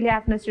 म आफैले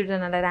आफ्नो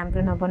सृजनालाई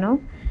राम्रो नबनाऊ,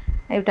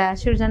 एउटा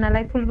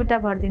सृजनालाई फुलबुट्टा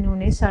भरिदिनु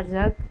हुने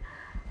सर्जक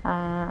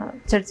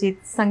चर्चित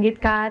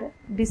सङ्गीतकार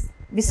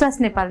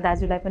विश्वास नेपाल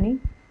दाजुलाई पनि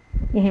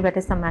यहीँबाट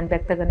सम्मान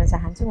व्यक्त गर्न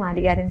चाहन्छु।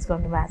 उहाँले एरेन्ज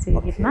गर्नुभएको छ यो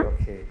गीतमा।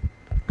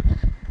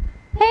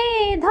 हे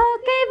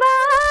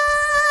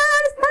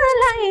धोकेबाज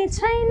तँलाई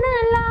छैन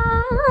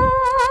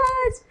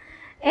लाज,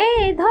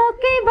 ए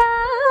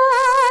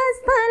धोकेबाज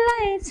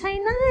तँलाई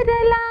छैन र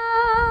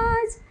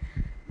लाज,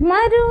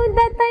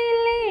 मरुदा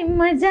तैँले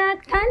मजाक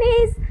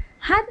ठानिस्,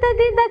 हात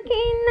दिँदा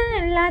किन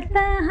लात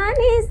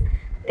हानिस्,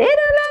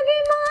 तेरो लागि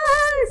म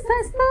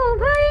सस्तो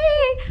भए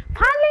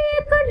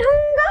फालेको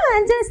ढुङ्गा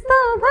जस्तो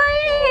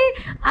भए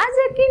आज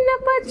किन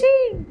पछि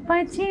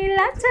पछि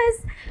लाग्छस्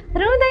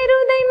रुँदै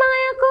रुँदै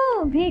मायाको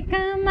भिख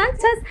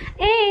माग्छस्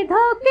ए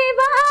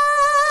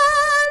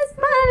धोकेबाज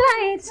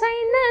मलाई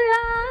छैन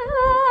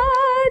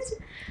लाज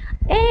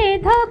ए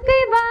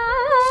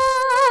धोकेबाज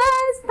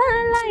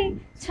मलाई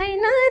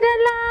छैन र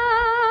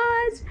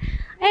लाज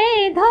ए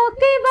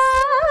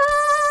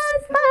धोकेबाज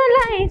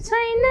मलाई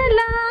छैन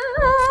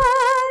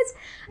लाज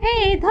ए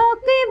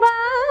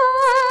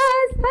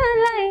धोकेबाज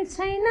मलाई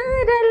छैन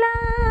र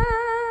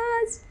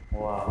लाज।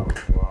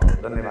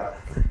 धन्यवाद।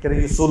 के अरे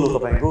यो सोलो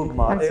तपाईँको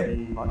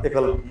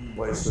एकल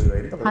भोइस हो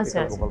होइन तपाईँको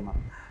एकल भोकलमा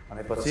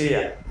भनेपछि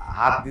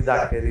हात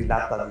दिँदाखेरि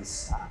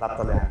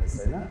लात्ताले हानेछ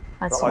होइन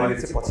र अहिले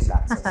चाहिँ पछि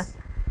लाग्छ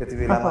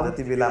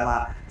त्यति बेलामा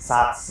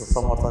साथ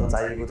समर्थन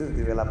चाहिएको थियो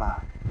त्यति बेलामा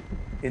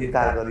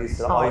इन्कार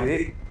गरिस् र अहिले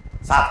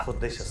साथ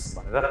खोज्दैछस्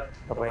भनेर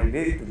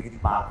तपाईँले त्यो गीत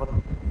मार्फत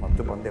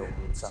त्यो भन्दै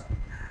हुनुहुन्छ।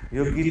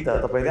 यो गीत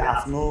तपाईँले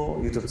आफ्नो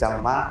युट्युब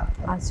च्यानलमा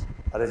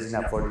रेजिना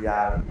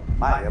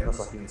पडियारमा हेर्न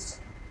सकिन्छ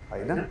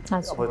होइन।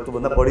 अब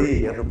त्योभन्दा बढी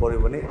हेर्नु पऱ्यो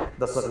भने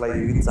दर्शकलाई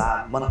यो गीत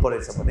मन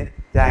परेछ भने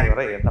त्यहाँ गएर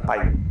हेर्न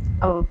पाइयो।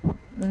 अब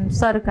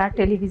सरकार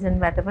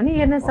टेलिभिजनबाट पनि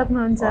हेर्न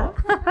सक्नुहुन्छ।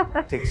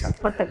 ठिक छ,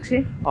 प्रत्यक्ष।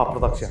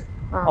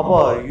 अब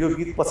यो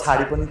गीत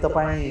पछाडि पनि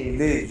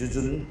तपाईँले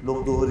जुन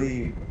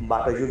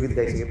लोकदोहोरीबाट यो गीत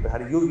गाइसके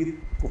पछाडि यो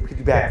गीतको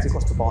फिडब्याक चाहिँ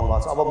कस्तो पाउनु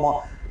भएको छ? अब म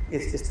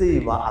यस्तै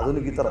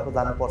आधुनिक गीततर्फ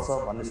जानुपर्छ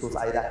भन्ने सोच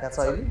आइरहेको छ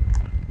अहिले?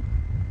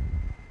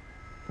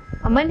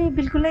 मैले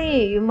बिल्कुलै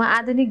म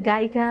आधुनिक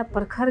गायिका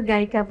भर्खर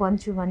गायिका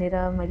बन्छु भनेर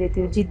मैले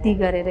त्यो जिद्दी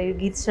गरेर यो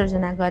गीत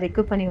सृजना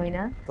गरेको पनि होइन।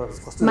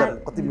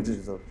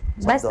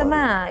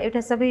 वास्तवमा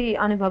एउटा सबै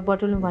अनुभव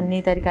बटुल्नु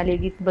भन्ने तरिकाले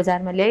गीत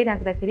बजारमा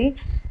ल्याइराख्दाखेरि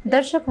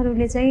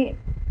दर्शकहरूले चाहिँ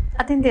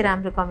अत्यन्तै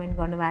राम्रो कमेन्ट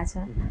गर्नुभएको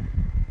छ।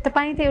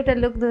 तपाईँ त एउटा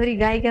लोकदोहोरी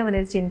गायिका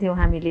भनेर चिन्थ्यौँ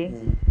हामीले,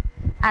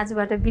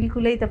 आजबाट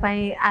बिल्कुलै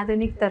तपाईँ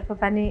आधुनिकतर्फ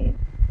पनि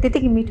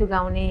त्यतिकै मिठो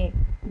गाउने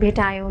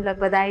भेटायौँ ल,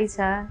 बधाई छ।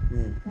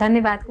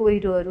 धन्यवादको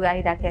ओइरोहरू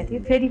आइराखेका थियो।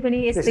 फेरि पनि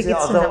यस्तै गीत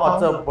सुन्न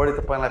अझ बढी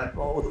तपाईँलाई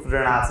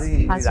उत्प्रेरणा चाहिँ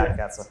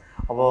मिलिराखेको छ।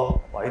 अब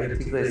होइन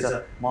ठिक रहेछ,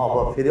 म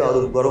अब फेरि अरू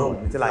गरौँ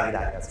भन्ने चाहिँ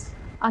लागिरहेको छ।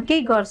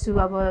 केही गर्छु,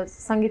 अब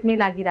सङ्गीतमै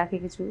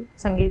लागिराखेको छु।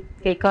 सङ्गीत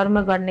केही कर्म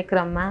गर्ने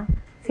क्रममा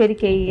फेरि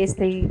केही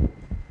यस्तै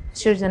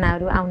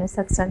सृजनाहरू आउन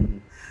सक्छन्।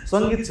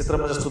 सङ्गीत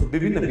क्षेत्रमा जस्तो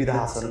विभिन्न विधा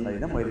छन्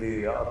होइन। मैले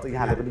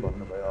यहाँले पनि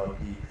भन्नुभयो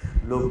कि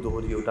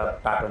लोकदोहोरी एउटा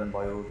प्याटर्न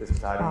भयो, त्यस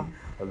पछाडि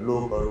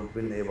लोकहरू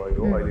भिन्नै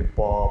भयो, अहिले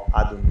पप,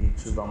 आधुनिक,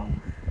 सुगम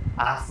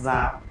आफ्ना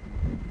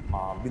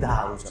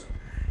विधाहरू छन्।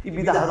 यी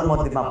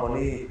विधाहरूमध्येमा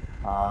पनि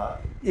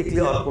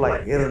एकले अर्कोलाई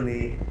हेर्ने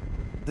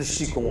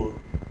दृष्टिकोण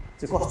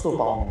चाहिँ कस्तो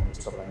पाउनुहुन्छ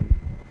तपाईँ?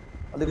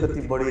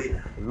 अलिकति बढी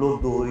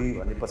लोकदोहोरी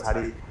भने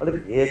पछाडि अलिक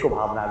हेको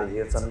भावनाले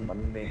हेर्छन्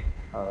भन्ने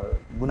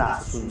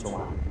गुनासो सुन्छौँ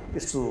हामी,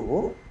 त्यस्तो हो?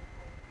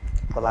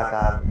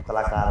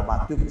 कलाकारमा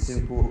त्यो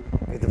किसिमको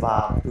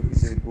भेदभाव, त्यो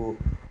किसिमको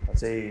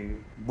चाहिँ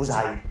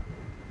बुझाइ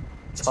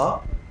छ?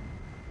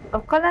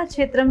 अब कला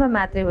क्षेत्रमा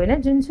मात्रै होइन,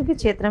 जुनसुकै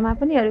क्षेत्रमा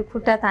पनि अरू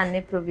खुट्टा तान्ने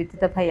प्रवृत्ति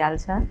त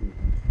भइहाल्छ।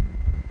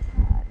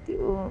 त्यो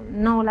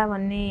नहोला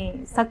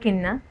भन्ने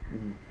सकिन्न।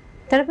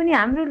 तर पनि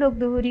हाम्रो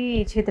लोकदोहोरी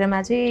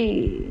क्षेत्रमा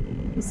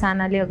चाहिँ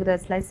सानाले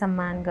अग्रजलाई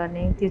सम्मान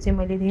गर्ने त्यो चाहिँ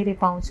मैले धेरै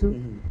पाउँछु।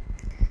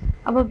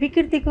 अब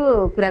विकृतिको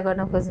कुरा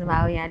गर्न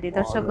खोज्नुभयो यहाँले,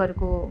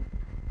 दर्शकहरूको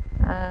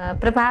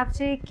प्रभाव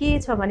चाहिँ के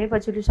छ भने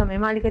पछिल्लो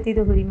समयमा अलिकति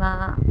दोहोरीमा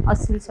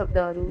अश्लील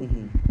शब्दहरू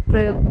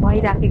प्रयोग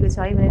भइराखेको छ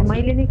है भनेर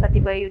मैले नै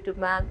कतिपय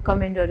युट्युबमा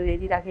कमेन्टहरू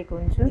हेरिराखेको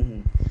हुन्छु।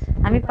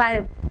 हामी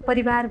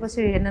परिवार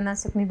बसेर हेर्न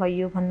नसक्ने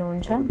भइयो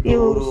भन्नुहुन्छ।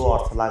 यो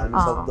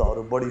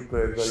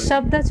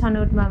शब्द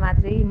छनौटमा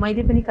मात्रै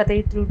मैले पनि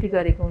कतै त्रुटि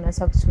गरेको हुन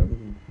सक्छु।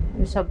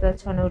 यो शब्द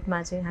छनौटमा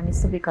चाहिँ हामी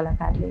सबै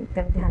कलाकारले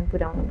एकदम ध्यान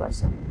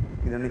पुर्याउनुपर्छ।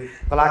 किनभने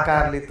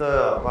कलाकारले त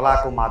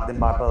कलाको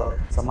माध्यमबाट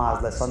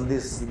समाजलाई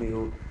सन्देश दिने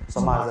हो,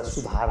 समाजलाई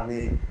सुधार्ने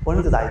पनि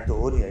त दायित्व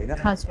हो नि होइन।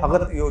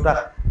 अगर यो एउटा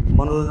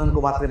मनोरञ्जनको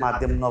मात्रै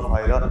माध्यम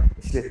नभएर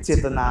यसले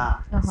चेतना,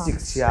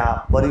 शिक्षा,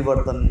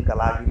 परिवर्तनका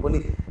लागि पनि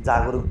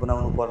जागरुक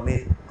बनाउनु पर्ने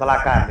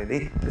कलाकारले नै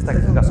त्यस्ता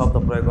किसिमका शब्द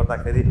प्रयोग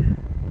गर्दाखेरि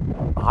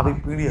भावी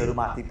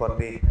पिँढीहरूमाथि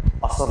पर्ने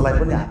असरलाई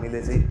पनि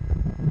हामीले चाहिँ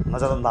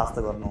नजरअन्दाज त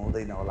गर्नु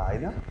हुँदैन होला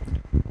होइन।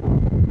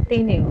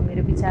 त्यही नै हो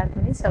मेरो विचार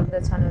पनि। शब्द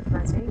छनौटमा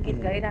चाहिँ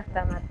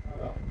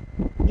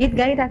गीत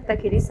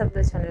गाइराख्दाखेरि शब्द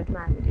छनौटमा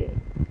हामीले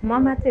म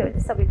मात्रै होइन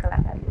सबै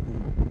कलाकारले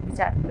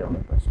विचार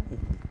पुर्याउनुपर्छ।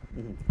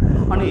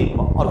 अनि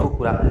अर्को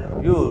कुरा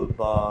यो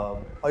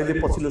अहिले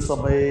पछिल्लो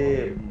समय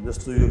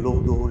जस्तो यो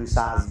लोकदोहोरी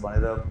साँझ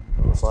भनेर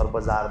सहर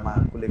बजारमा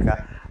खुलेका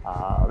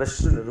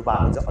रेस्टुरेन्टहरूबाट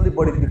चाहिँ अलिक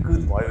बढी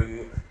विकृत भयो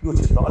यो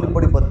क्षेत्र, अलिक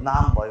बढी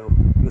बदनाम भयो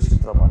यो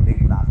क्षेत्र भन्ने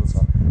गुनासो छ।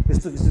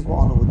 त्यस्तो किसिमको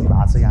अनुभूति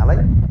भएको छ यहाँलाई?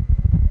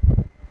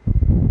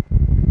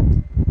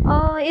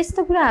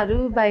 यस्तो कुराहरू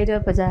बाहिर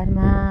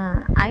बजारमा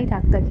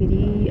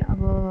आइराख्दाखेरि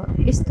अब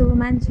यस्तो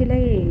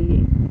मान्छेलाई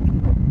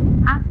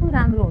आफू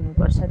राम्रो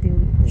हुनुपर्छ त्यो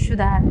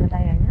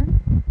सुधार्नलाई होइन।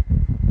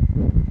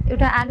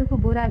 एउटा आलुको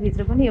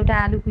बोराभित्र पनि एउटा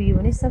आलु कुहियो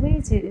भने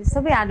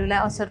सबै आलुलाई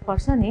असर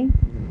पर्छ नि।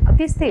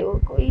 त्यस्तै हो,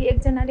 कोही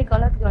एकजनाले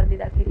गलत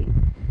गरिदिँदाखेरि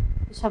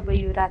सबै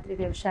यो रात्रि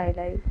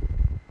व्यवसायलाई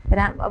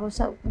अब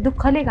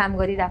दुःखले काम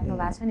गरिराख्नु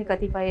भएको छ नि।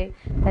 कतिपय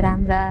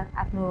राम्रा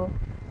आफ्नो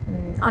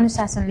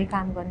अनुशासनले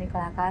काम गर्ने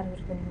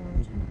कलाकारहरू पनि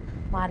हुनुहुन्छ,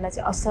 उहाँहरूलाई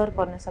चाहिँ असर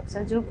पर्न सक्छ।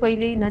 जो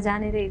कहिले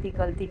नजानेर यदि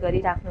गल्ती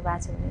गरिराख्नु भएको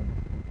छ भने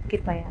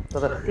कृपया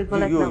त्यो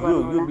गलत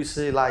नगर्नु। यो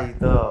विषयलाई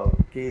त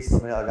केही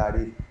समय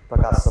अगाडि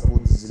प्रकाश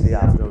सपुतजीले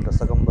आफ्नो एउटा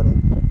सकम्बरी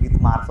गीत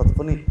मार्फत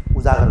पनि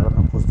उजागर गर्न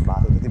खोज्नु भएको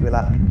थियो। त्यति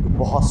बेला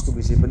बहसको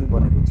विषय पनि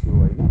बनेको थियो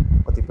होइन।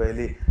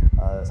 कतिपयले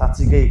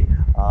साँच्चीकै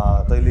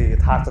तैँले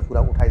यथार्थ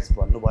कुरा उठाइस्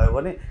भन्नुभयो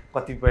भने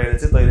कतिपयले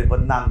चाहिँ तैँले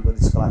बदनाम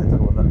गरिस् कला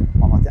क्षेत्रको भनेर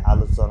ममाथि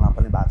आलोचना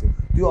पनि भएको थियो।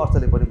 त्यो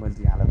अर्थले पनि मैले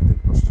यहाँलाई त्यो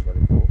प्रश्न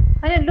गरेको हो।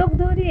 होइन,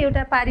 लोकदोहोरी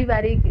एउटा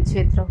पारिवारिक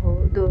क्षेत्र हो।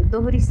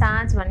 दोहोरी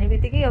साँझ भन्ने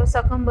बित्तिकै अब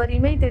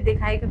सकम्बरीमै त्यो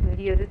देखाएको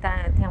भिडियोहरू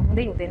त्यहाँ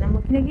हुँदै हुँदैन। म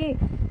किनकि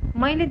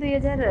मैले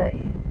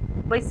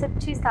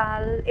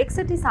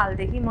 2062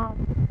 सालदेखि म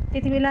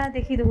त्यति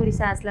बेलादेखि दोहोरी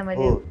साँझलाई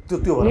मैले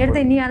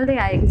हेर्दै निहाल्दै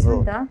आएको छु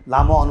नि त।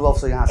 लामो अनुभव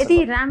छ यहाँ।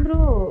 यति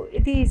राम्रो,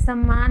 यति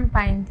सम्मान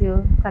पाइन्थ्यो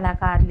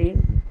कलाकारले।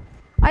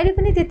 अहिले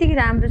पनि त्यतिकै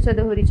राम्रो छ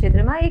दोहोरी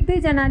क्षेत्रमा। एक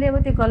दुईजनाले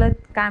अब त्यो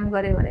गलत काम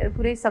गर्यो भनेर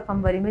पुरै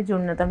सकम्बरीमै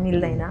जोड्न त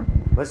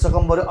मिल्दैन।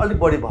 सकम्बरी अलिक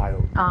बढी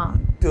भयो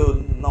त्यो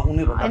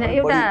नहुने होइन।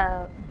 एउटा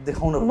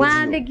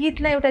उहाँले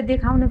गीतलाई एउटा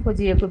देखाउन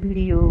खोजिएको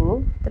भिडियो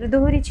हो, तर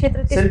दोहोरी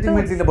क्षेत्र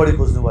सेन्टिमेन्टली बढी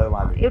खोज्नु भयो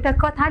उहाँले। एउटा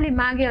कथाले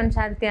मागे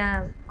अनुसार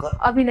त्यहाँ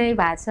अभिनय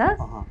भएको छ।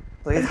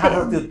 त्यही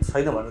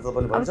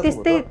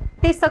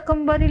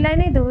सकम्बरीलाई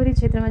नै दोहोरी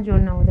क्षेत्रमा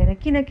जोड्न हुँदैन,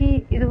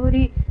 किनकि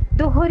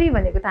दोहोरी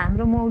भनेको त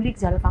हाम्रो मौलिक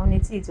झल्काउने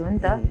चिज हो नि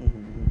त।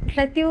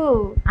 त्यसलाई त्यो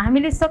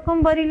हामीले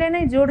सकम्बरीलाई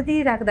नै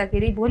जोड्दै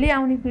राख्दाखेरि भोलि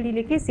आउने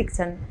पिँढीले के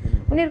सिक्छन्,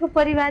 उनीहरूको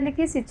परिवारले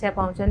के शिक्षा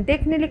पाउँछन्,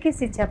 देख्नेले के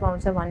शिक्षा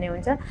पाउँछ भन्ने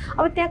हुन्छ।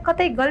 अब त्यहाँ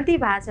कतै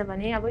गल्ती भएको छ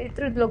भने अब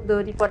यत्रो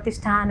लोकदोहोरी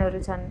प्रतिष्ठानहरू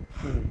छन्,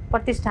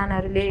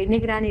 प्रतिष्ठानहरूले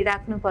निगरानी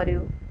राख्नु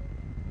पर्यो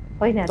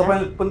होइन।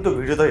 तपाईले पनि त्यो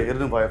भिडियो त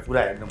हेर्नुभयो,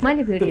 पुरा हेर्नु।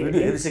 मैले भिडियो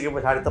हेरिसके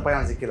पछाडि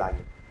तपाईलाई चाहिँ के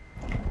लाग्यो?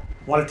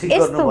 उहाँले ठिक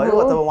गर्नुभयो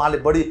अथवा उहाँले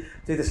बढी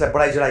चाहिँ त्यसलाई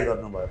बढाइ चढाइ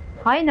गर्नुभयो?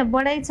 होइन,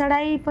 बढाइ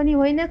चढाइ पनि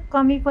होइन,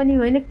 कमी पनि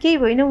होइन, केही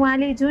होइन।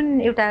 उहाँले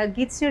जुन एउटा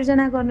गीत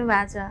सिर्जना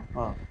गर्नुभएको छ,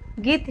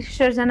 गीत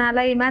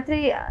सिर्जनालाई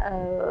मात्रै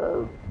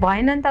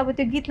भएन नि त। अब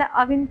त्यो गीतलाई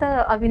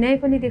अभिनय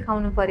पनि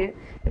देखाउनु पर्यो।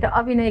 एउटा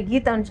अभिनय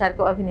गीत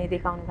अनुसारको अभिनय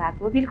देखाउनु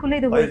भएको हो। बिल्कुलै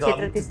दोहोरी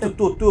क्षेत्र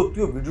त्यस्तो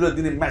त्यो भिडियोले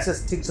दिने मेसेज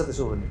ठिक छ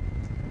त्यसो भने?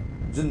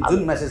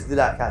 जुन मेसेज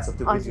दिइराखेको छ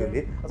त्यो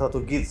भिडियोले अथवा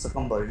त्यो गीत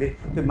सकम्बरीले,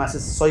 त्यो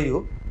मेसेज सही हो?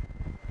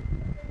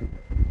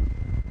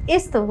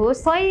 यस्तो हो,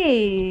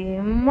 सही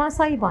म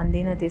सही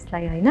भन्दिनँ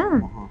त्यसलाई होइन।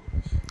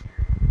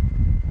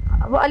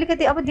 अब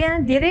अलिकति अब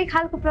त्यहाँ धेरै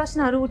खालको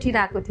प्रश्नहरू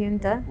उठिरहेको थियो नि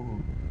त।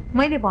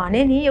 मैले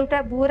भने नि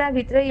एउटा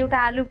बोराभित्र एउटा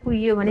आलु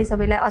कुहियो भने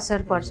सबैलाई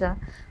असर पर्छ।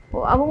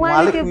 अब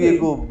उहाँले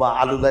त्यो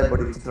आलुलाई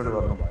बढी चित्रण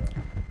गर्नुभयो।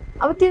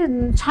 अब त्यो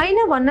छैन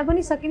भन्न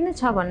पनि सकिन्न,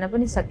 छ भन्न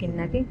पनि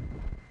सकिन्न कि।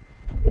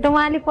 एउटा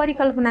उहाँले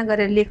परिकल्पना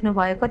गरेर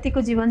लेख्नुभयो,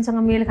 कतिको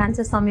जीवनसँग मेल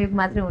खान्छ, संयोग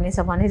मात्रै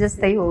हुनेछ भने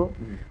जस्तै हो।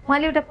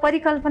 उहाँले एउटा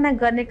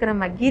परिकल्पना गर्ने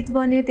क्रममा गीत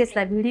बन्यो,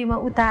 त्यसलाई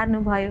भिडियोमा उतार्नु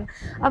भयो।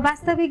 अब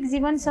वास्तविक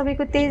जीवन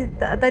सबैको त्यही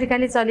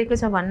तरिकाले चलेको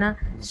छ भन्न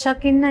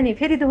सकिन्न नि।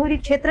 फेरि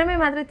दोहोरी क्षेत्रमै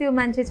मात्र त्यो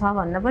मान्छे छ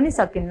भन्न पनि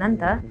सकिन्न नि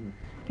त।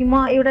 कि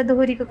म एउटा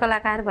दोहोरीको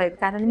कलाकार भएको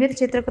कारण मेरो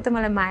क्षेत्रको त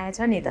मलाई माया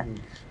छ नि त।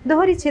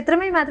 दोहोरी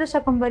क्षेत्रमै मात्र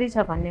सकम्बरी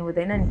छ भन्ने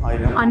हुँदैन नि,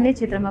 अन्य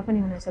क्षेत्रमा पनि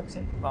हुनसक्छ।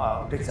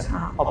 ठिक छ।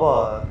 अब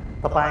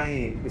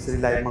तपाईँ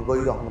यसरी लाइभमा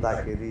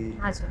गइरहँदाखेरि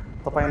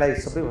तपाईँलाई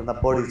सबैभन्दा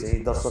बढी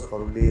चाहिँ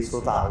दर्शकहरूले,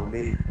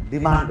 श्रोताहरूले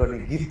डिमान्ड गर्ने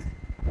गीत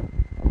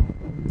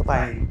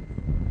तपाईँ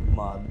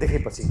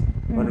देखेपछि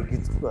गर्ने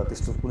गीत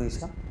त्यस्तो कुनै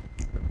छ?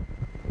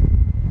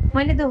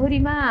 मैले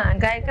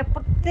दोहोरीमा गाएका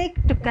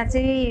प्रत्येक टुक्का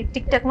चाहिँ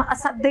टिकटकमा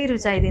असाध्यै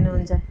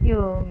रुचाइदिनुहुन्छ। यो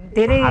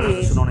धेरै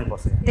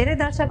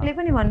दर्शकले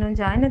पनि भन्नुहुन्छ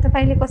होइन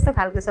तपाईँले कस्तो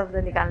खालको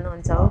शब्द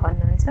निकाल्नुहुन्छ हो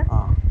भन्नुहुन्छ।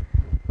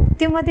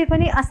 त्यो मध्ये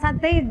पनि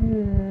असाध्यै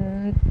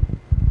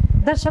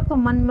दर्शकको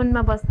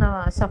मनमा बस्न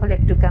सफल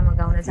एक टुक्का म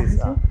गाउन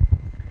चाहन्छु।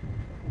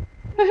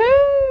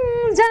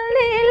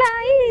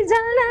 जल्नेलाई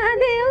जल्न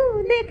देऊ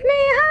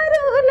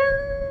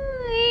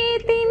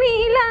देख्नेहरूलाई,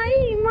 तिमीलाई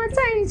म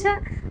चाहिन्छ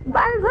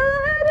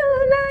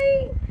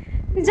बालभहरूलाई।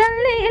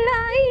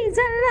 जल्नेलाई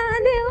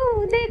जल्न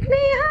देऊ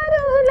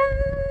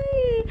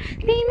देख्नेहरूलाई,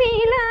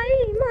 तिमीलाई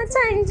म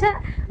चाहिन्छ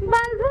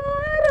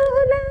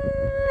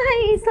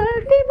बालभहरूलाई।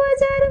 सोल्टी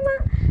बजारमा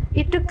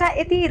यो टुक्का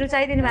यति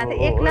रुचाइदिनु भएको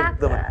थियो। 1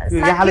 लाख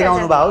यहाँले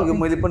गाउनु भयो। यो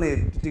मैले पनि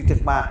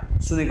टिकटकमा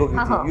सुनेको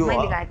गीत हो। यो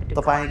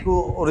तपाईको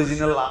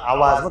ओरिजिनल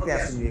आवाजमा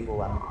त्यहाँ सुनिएको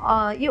हो?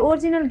 यो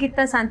ओरिजिनल गीत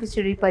त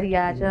शान्तिश्री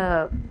परियार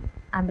र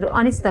हाम्रो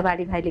अनिश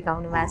दबाडी भाइले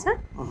गाउनु भएको छ।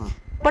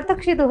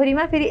 प्रत्यक्ष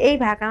दोहोरीमा फेरि यही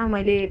भाकामा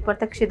मैले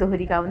प्रत्यक्ष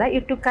दोहोरी गाउँदा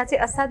यो टुक्का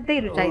चाहिँ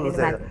असाध्यै रुचाइदिनु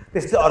भएको थियो।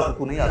 त्यसले अर्को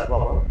कुनै अर्को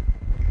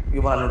यो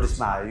मलाई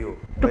नोटिसमा आयो,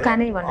 यो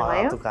टुक्का नै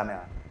भन्नुभयो। टुक्का नै।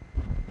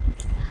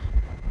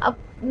 अब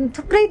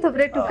थुप्रै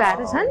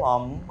टुक्काहरू छन्।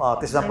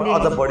 त्यसमा पनि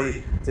अझ बढी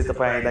चाहिँ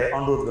तपाईलाई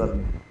अनुरोध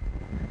गर्ने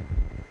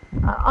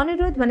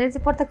अनुरोध भनेर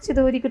चाहिँ प्रत्यक्ष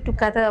दोहोरीको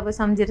टुक्का त अब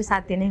सम्झेर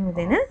साथ दिनै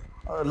हुँदैन।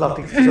 ल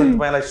ठिक छ,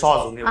 तपाईलाई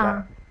सहज हुने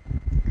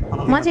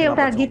एउटा म चाहिँ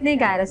एउटा गीत नै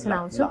गाएर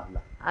सुनाउँछु।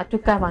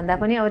 टुक्का भन्दा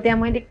पनि अब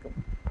त्यहाँ मैले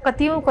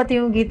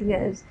कतिौं गीत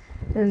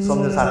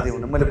सम्झ साध्य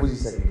हुन मैले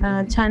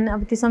बुझिसकेँ छन्।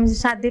 अब त्यो सम्झ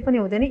साध्य पनि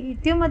हुँदैन।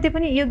 त्यो मध्ये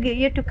पनि यो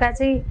टुक्का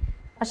चाहिँ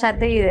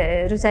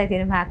असाध्यै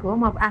रुचाइदिनु भएको हो।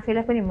 म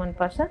आफैलाई पनि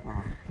मनपर्छ।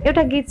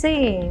 एउटा गीत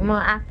चाहिँ म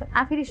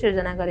आफैले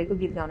सृजना गरेको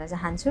गीत गाउन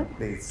चाहन्छु।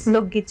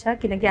 लोकगीत छ,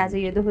 किनकि आज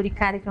यो दोहोरी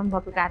कार्यक्रम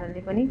भएको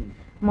कारणले पनि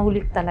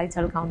मौलिकतालाई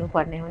झल्काउनु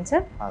पर्ने हुन्छ।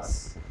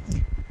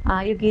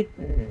 यो गीत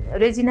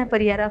रेजिना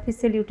परियार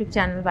अफिसियल युट्युब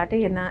च्यानलबाट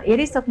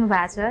हेरिसक्नु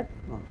भएको छ।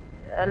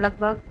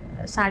 लगभग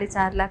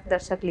 4.5 लाख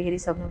दर्शकले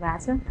हेरिसक्नु भएको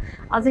छ।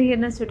 अझै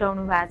हेर्न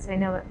छुटाउनु भएको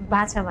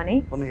छ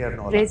भने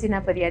रेजिना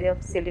परियार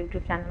अफिसियल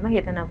युट्युब च्यानलमा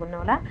हेर्न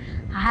नभुल्नुहोला।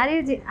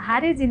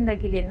 हारे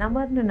जिन्दगीले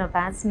नमर्नु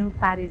नबाँच्नु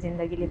पार्यो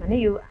जिन्दगीले भने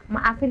यो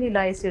म आफैले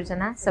लय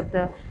सिर्जना शब्द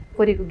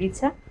कोरेको गीत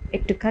छ।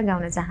 एक टुक्का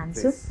गाउन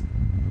चाहन्छु।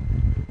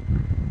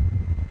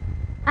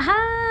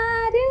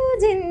 हार्यो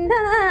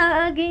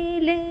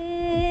जिन्दगीले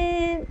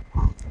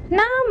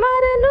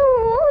नमर्नु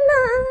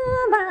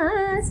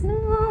नबाँच्नु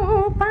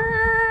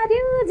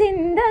पार्यो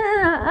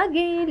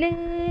जिन्दगीले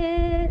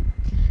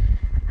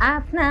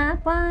आफ्ना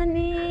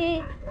पनि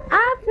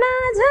आफ्ना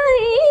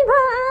झै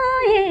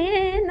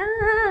भएन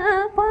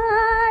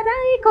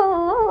पराइको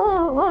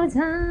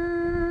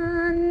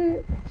झन्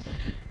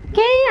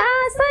केही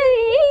आशै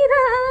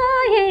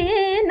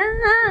रहेन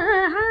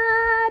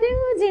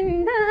हार्यो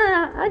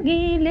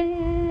जिन्दगीले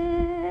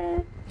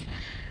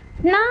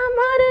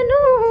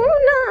नमर्नु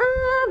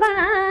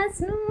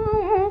नबाँच्नु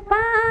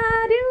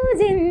पार्यो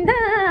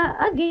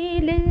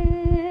जिन्दगीले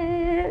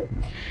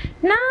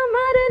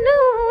नमर्नु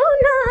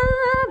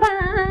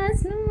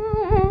नबाँच्नु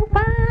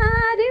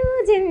पार्यो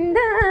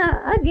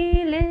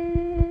जिन्दगीले।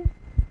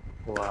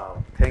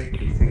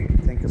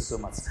 Thank you so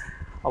much.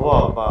 अब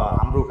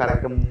हाम्रो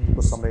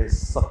कार्यक्रमको समय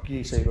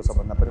सकिसकेको छ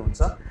भन्दा पनि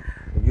हुन्छ।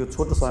 यो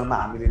छोटो समयमा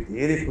हामीले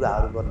धेरै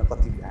कुराहरू गर्न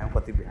कति भ्यायौँ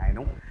कति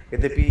भ्याएनौँ।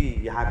 यद्यपि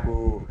यहाँको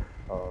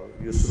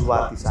यो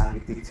सुरुवाती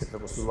साङ्गीतिक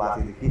क्षेत्रको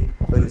सुरुवातीदेखि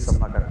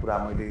अहिलेसम्मका कुरा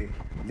मैले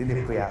लिने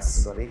प्रयास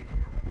गरेँ।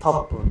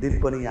 थप दिन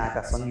पनि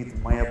यहाँका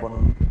सङ्गीतमय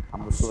बन्नु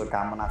हाम्रो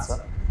शुभकामना छ।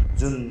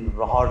 जुन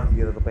रहर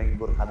लिएर तपाईँ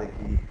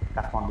गोर्खादेखि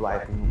काठमाडौँ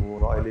आइपुग्नुभयो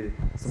र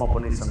अहिलेसम्म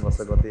पनि सङ्घर्ष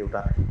गर्दै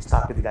एउटा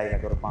स्थापित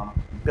गायिकाको रूपमा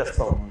व्यस्त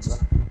हुनुहुन्छ।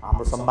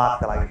 हाम्रो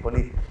संवादका लागि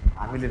पनि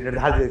हामीले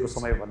निर्धारित गरेको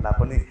समयभन्दा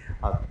पनि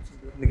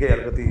निकै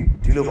अलिकति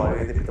ढिलो भयो।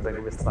 यद्यपि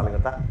तपाईँको व्यस्तताले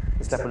गर्दा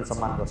यसलाई पनि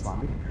सम्मान गर्छौँ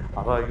हामी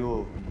र यो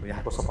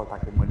यहाँको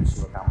सफलताको मैले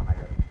शुभकामना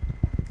गरेँ।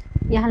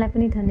 यहाँलाई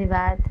पनि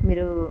धन्यवाद।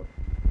 मेरो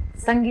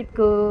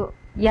सङ्गीतको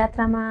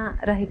यात्रामा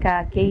रहेका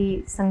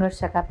केही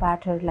सङ्घर्षका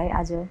पाठहरूलाई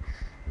आज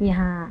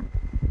यहाँ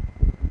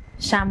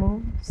सामु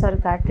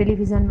सरोकार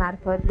टेलिभिजन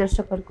मार्फत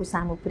दर्शकहरूको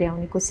सामु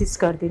पुर्याउने कोसिस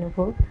गरिदिनु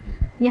भयो।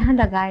 यहाँ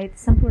लगायत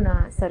सम्पूर्ण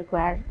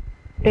सरोकार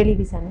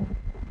टेलिभिजन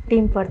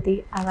टिमप्रति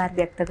आभार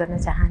व्यक्त गर्न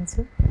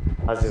चाहन्छु।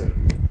 हजुर,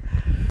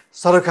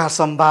 सरोकार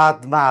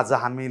संवादमा आज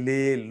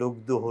हामीले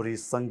लोकदोहोरी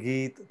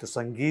सङ्गीत, त्यो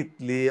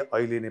सङ्गीतले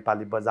अहिले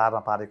नेपाली बजारमा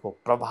पारेको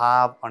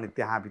प्रभाव अनि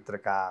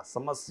त्यहाँभित्रका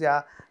समस्या,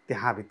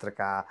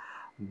 त्यहाँभित्रका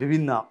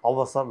विभिन्न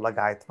अवसर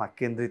लगायतमा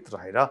केन्द्रित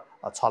रहेर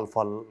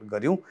छलफल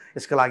गऱ्यौँ।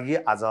 यसका लागि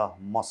आज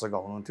मसँग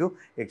हुनुहुन्थ्यो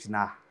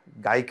एकजना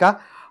गायिका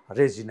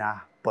रेजिना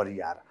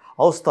परियार।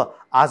 हवस् त,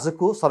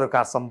 आजको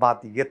सरोकार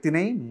संवाद यति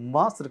नै।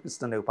 म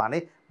श्रीकृष्ण नेउपाने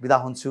बिदा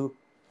हुन्छु।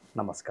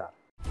 नमस्कार।